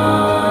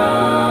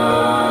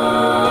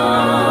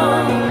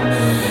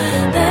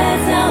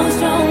 That's how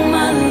strong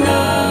my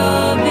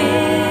love is.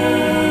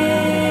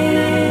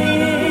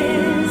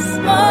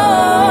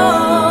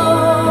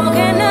 Oh,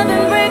 can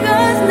nothing break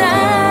us now?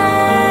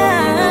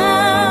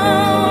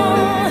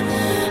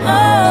 Oh,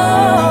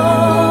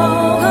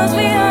 'cause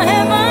we are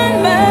heaven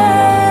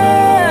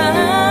bound.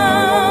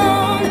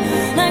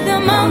 Like the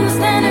mountains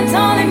standing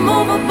tall,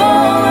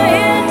 immovable, we're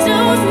here to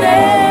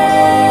stay.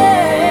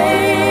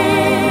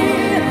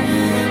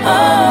 Oh,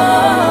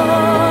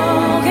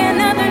 can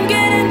nothing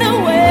get in the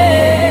way?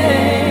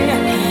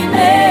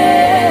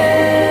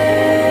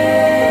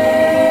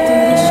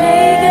 Through the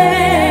shake of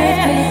an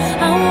earthquake,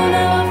 I will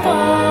never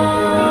fall.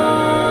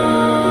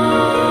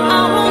 I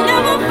will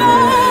never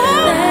fall.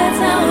 That's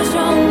how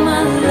strong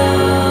my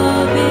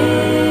love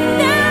is.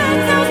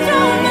 That's how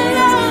strong my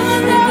love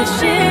is. Like a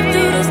ship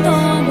through the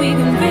storm, we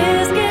can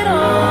risk it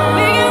all.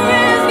 We can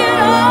risk it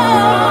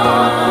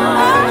all.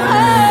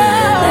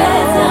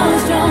 That's how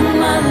strong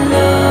my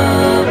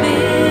love is.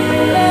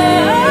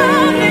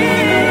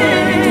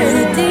 Through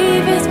the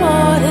deepest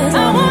waters, I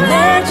won't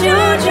let you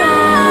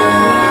drown.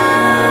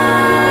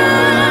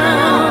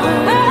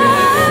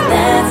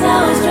 That's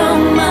how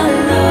strong my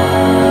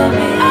love is.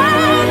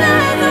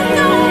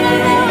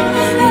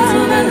 These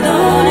will be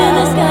alone in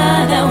the sky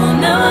that will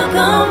never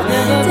come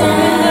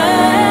down.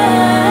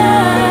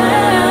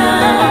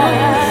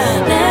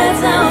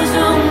 That's how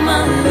strong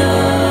my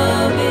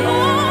love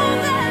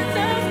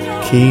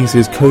is. Keys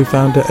is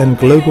co-founder and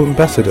global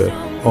ambassador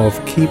of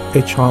Keep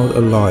a Child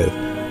Alive,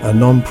 a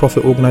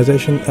non-profit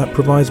organisation that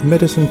provides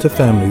medicine to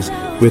families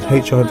with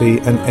HIV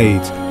and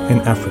AIDS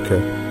in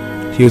Africa.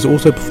 He has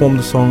also performed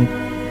the song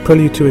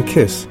Prelude to a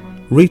Kiss,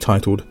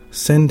 retitled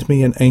Send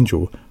Me an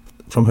Angel,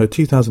 from her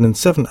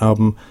 2007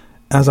 album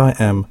As I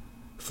Am,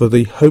 for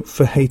the Hope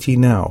for Haiti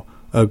Now,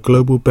 a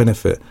global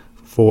benefit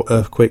for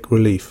earthquake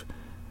relief.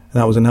 And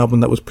that was an album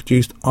that was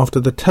produced after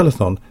the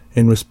telethon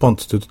in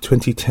response to the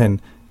 2010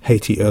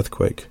 Haiti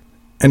earthquake.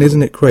 And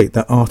isn't it great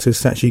that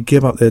artists actually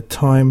give up their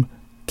time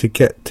to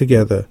get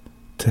together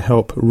to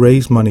help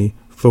raise money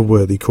for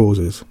worthy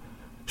causes,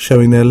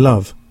 showing their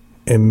love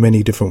in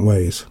many different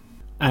ways.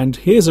 And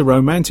here's a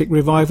romantic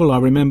revival I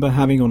remember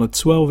having on a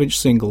 12-inch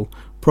single,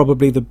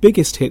 probably the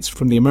biggest hits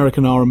from the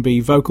American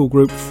R&B vocal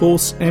group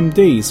Force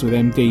MDs, with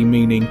MD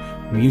meaning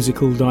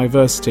musical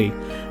diversity.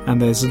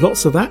 And there's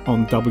lots of that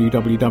on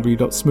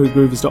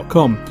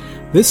www.smoothgroovers.com.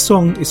 This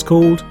song is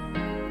called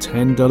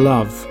Tender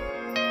Love.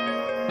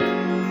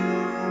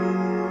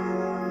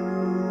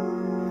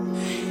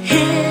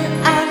 Here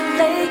I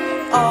lay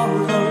all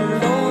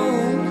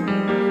alone,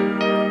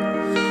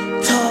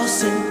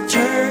 toss and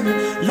turn,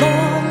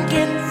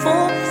 longing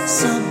for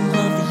some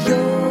of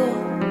your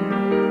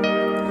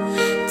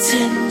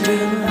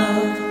tender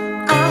love.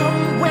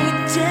 I'm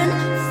waiting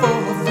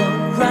for the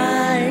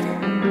right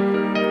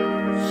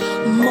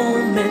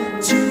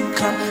moment to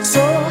come,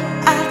 so I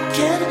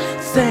can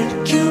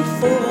thank you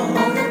for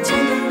all the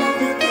tender love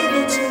you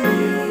gave to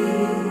me.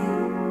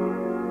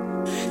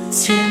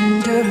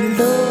 Tender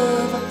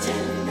love,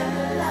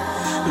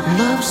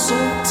 love so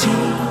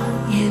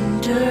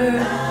tender,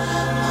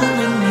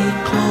 holding me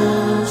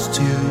close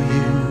to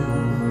you.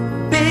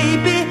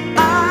 Baby, I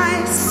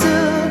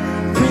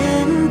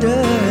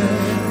surrender.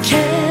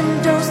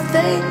 Candles,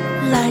 they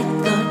light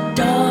the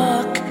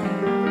dark.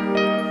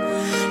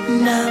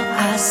 Now I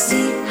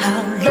see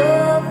how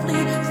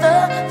lovely the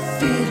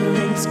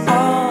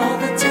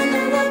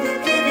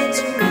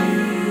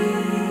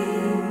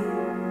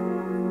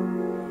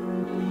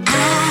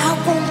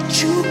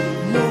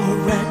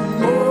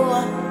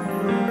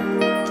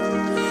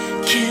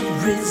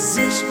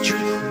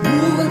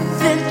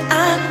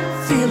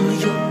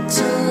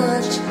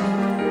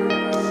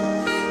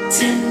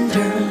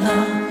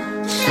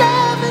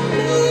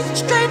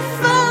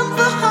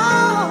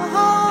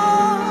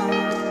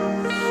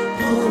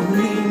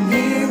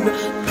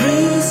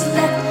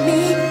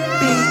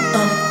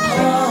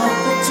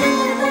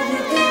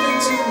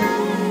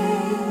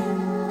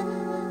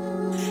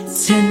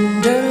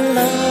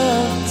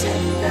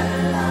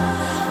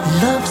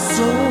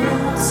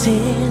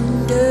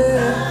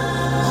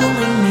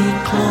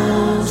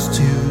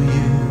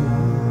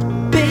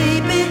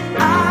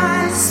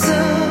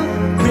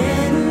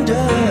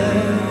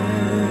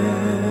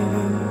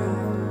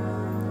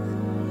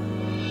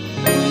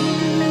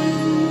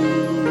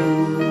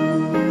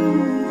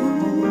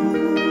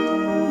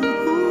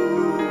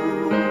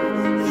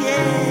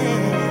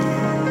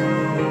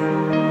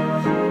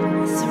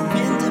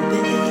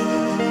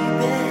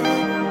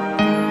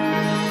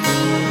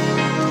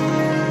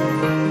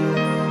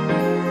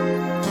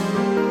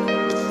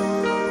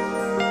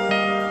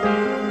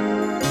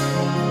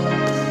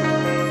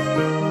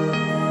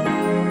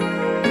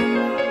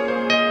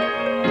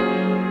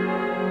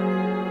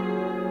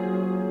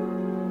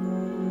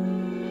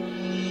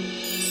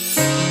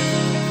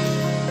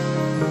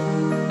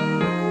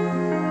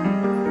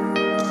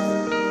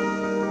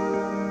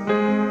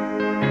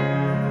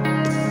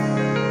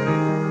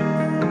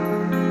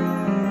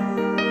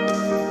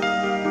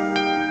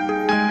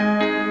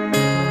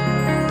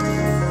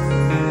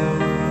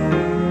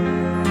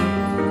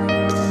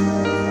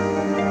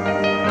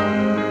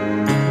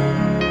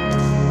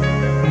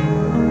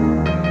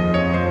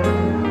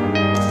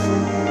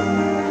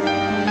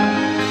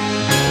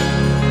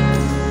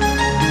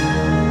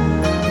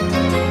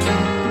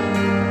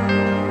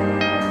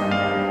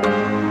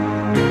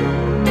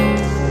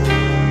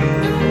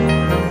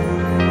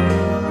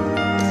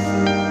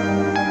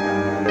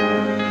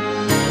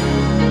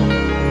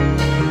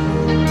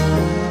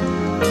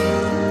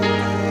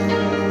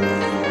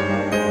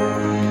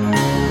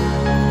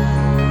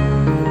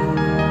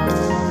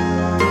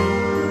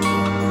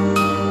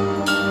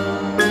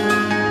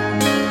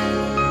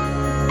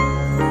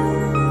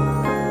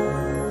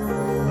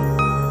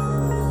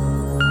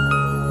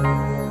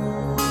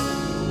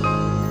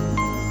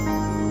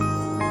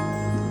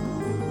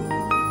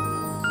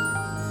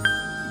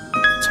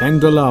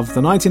Tender Love,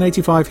 the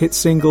 1985 hit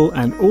single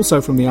and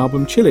also from the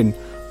album Chillin'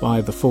 by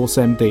the Force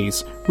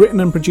MDs, written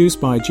and produced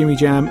by Jimmy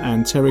Jam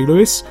and Terry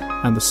Lewis,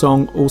 and the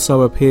song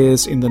also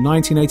appears in the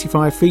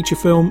 1985 feature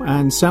film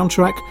and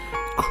soundtrack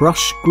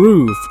Crush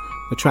Groove.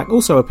 The track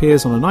also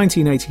appears on a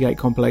 1988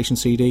 compilation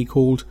CD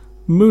called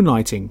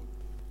Moonlighting.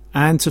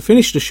 And to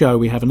finish the show,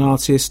 we have an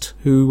artist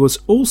who was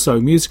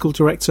also musical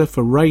director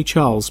for Ray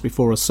Charles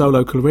before a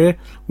solo career,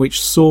 which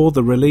saw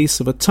the release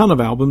of a ton of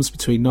albums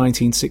between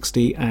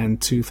 1960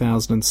 and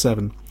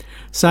 2007.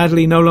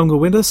 Sadly no longer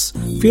with us,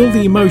 feel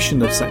the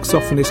emotion of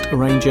saxophonist,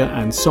 arranger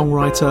and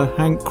songwriter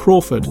Hank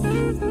Crawford,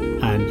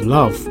 and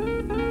Love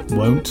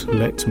Won't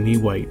Let Me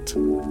Wait.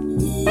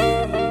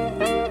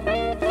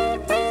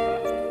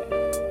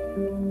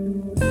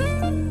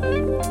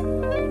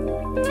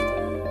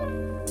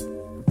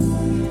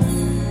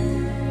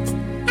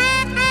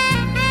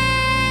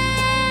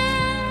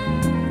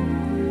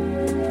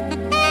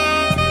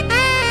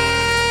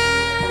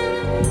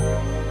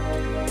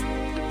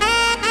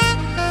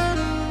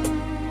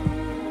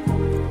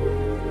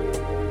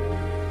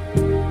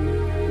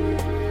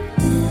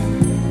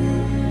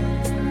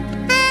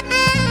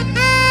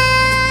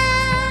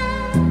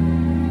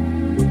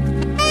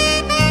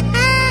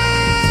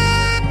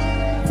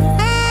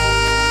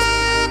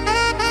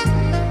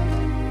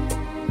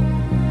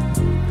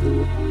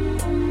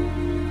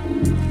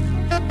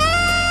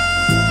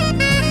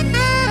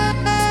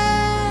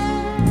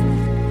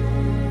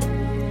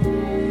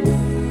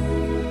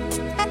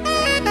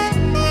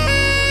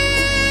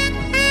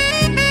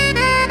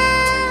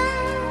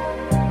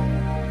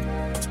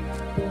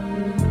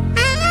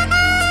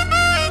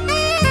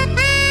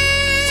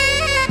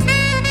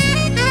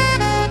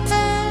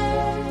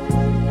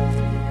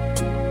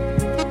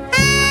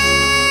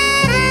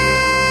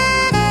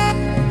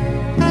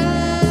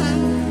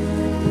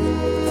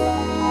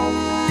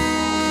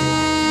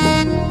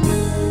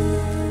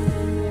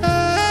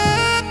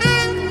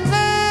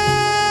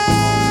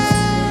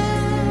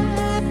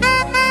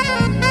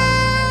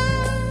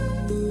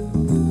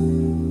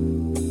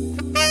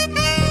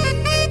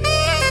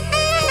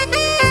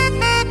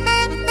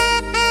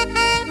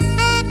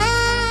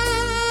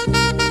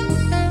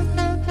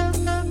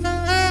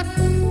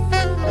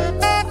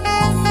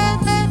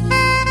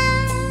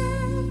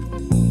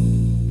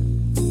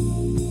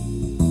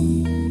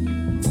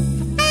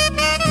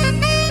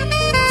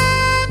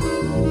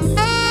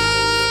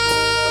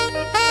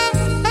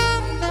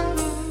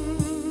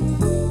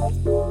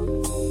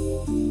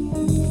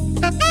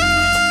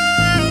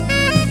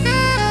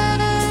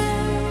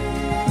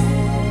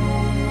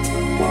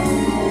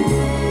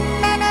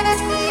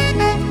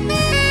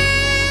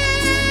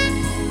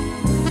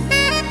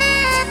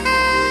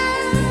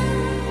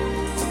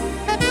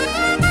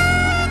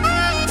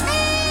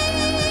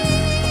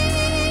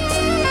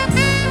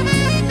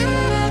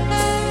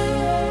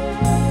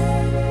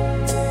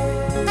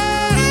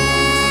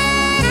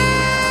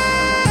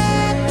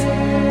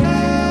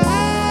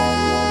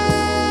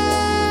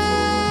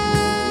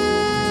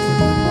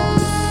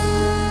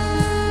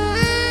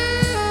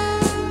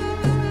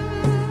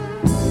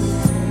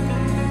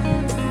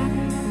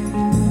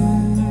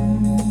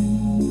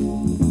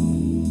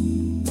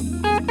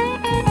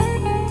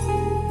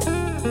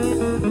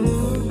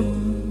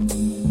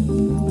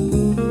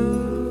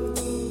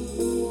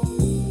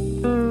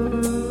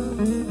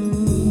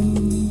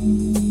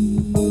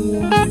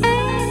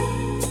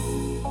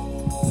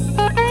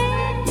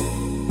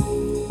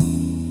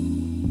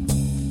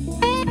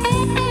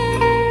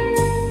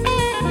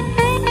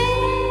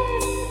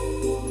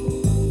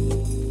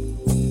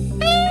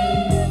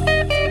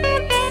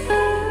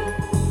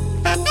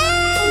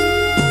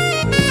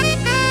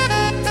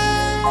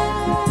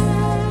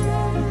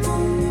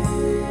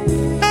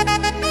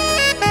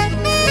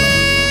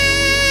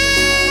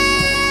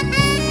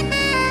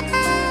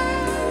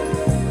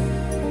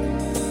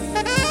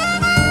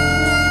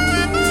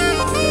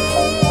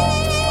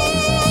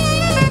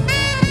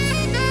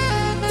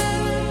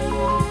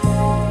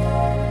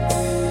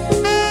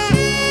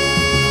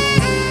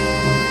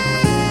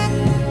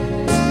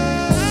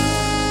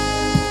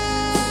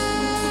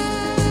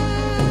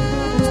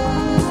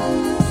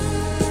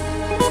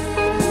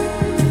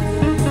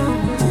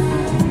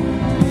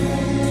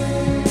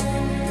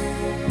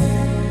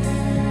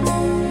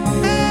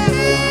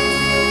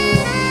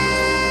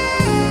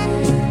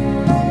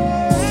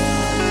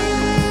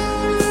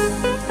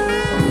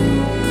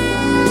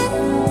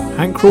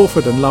 Hank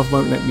Crawford and Love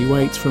Won't Let Me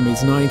Wait from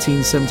his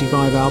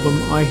 1975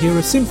 album I Hear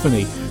a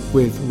Symphony,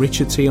 with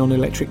Richard T on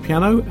electric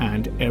piano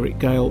and Eric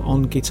Gale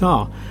on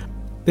guitar.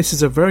 This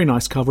is a very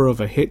nice cover of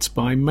a hit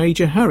by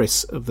Major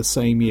Harris of the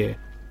same year.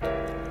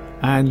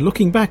 And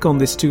looking back on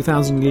this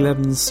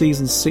 2011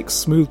 Season 6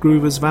 Smooth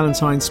Groovers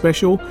Valentine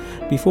special,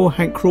 before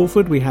Hank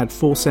Crawford we had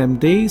Force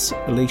MDs,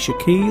 Alicia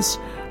Keys,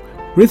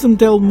 Rhythm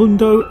Del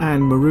Mundo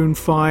and Maroon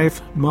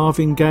 5,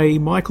 Marvin Gaye,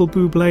 Michael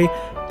Bublé,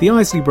 the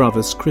Isley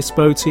Brothers, Chris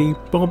Botti,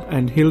 Bob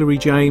and Hilary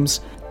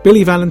James,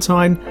 Billy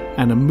Valentine,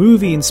 and a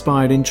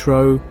movie-inspired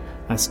intro,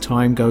 As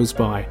Time Goes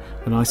By,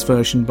 a nice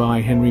version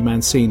by Henry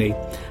Mancini.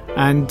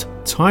 And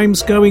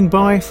time's going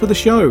by for the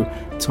show.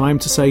 Time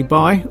to say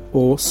bye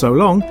or so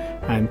long,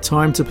 and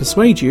time to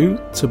persuade you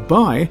to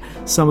buy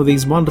some of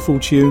these wonderful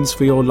tunes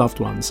for your loved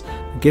ones.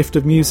 A gift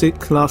of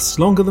music lasts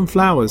longer than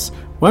flowers,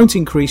 won't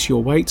increase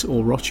your weight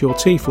or rot your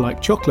teeth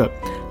like chocolate,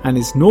 and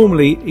is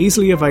normally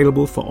easily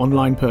available for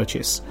online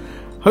purchase.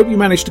 Hope you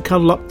managed to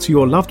cuddle up to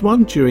your loved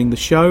one during the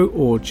show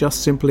or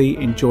just simply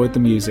enjoyed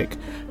the music.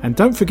 And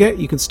don't forget,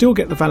 you can still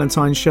get the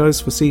Valentine's shows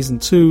for season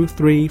 2,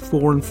 3,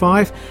 4 and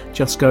 5.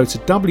 Just go to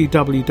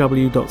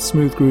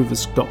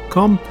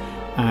www.smoothgroovers.com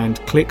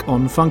and click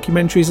on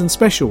Funkymentries and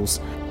Specials.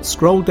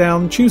 Scroll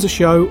down, choose a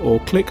show or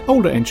click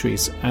older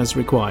entries as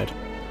required.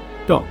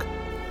 Doc.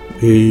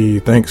 Hey,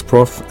 thanks,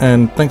 Prof.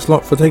 And thanks a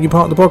lot for taking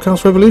part in the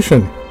Podcast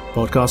Revolution.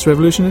 Podcast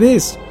Revolution it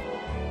is.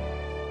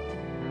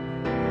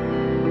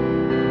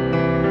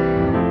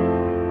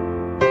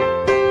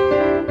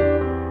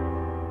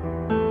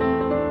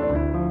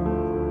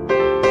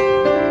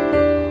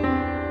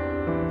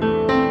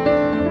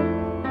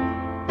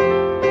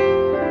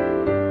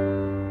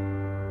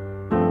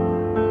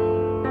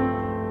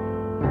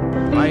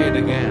 Play it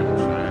again,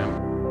 son.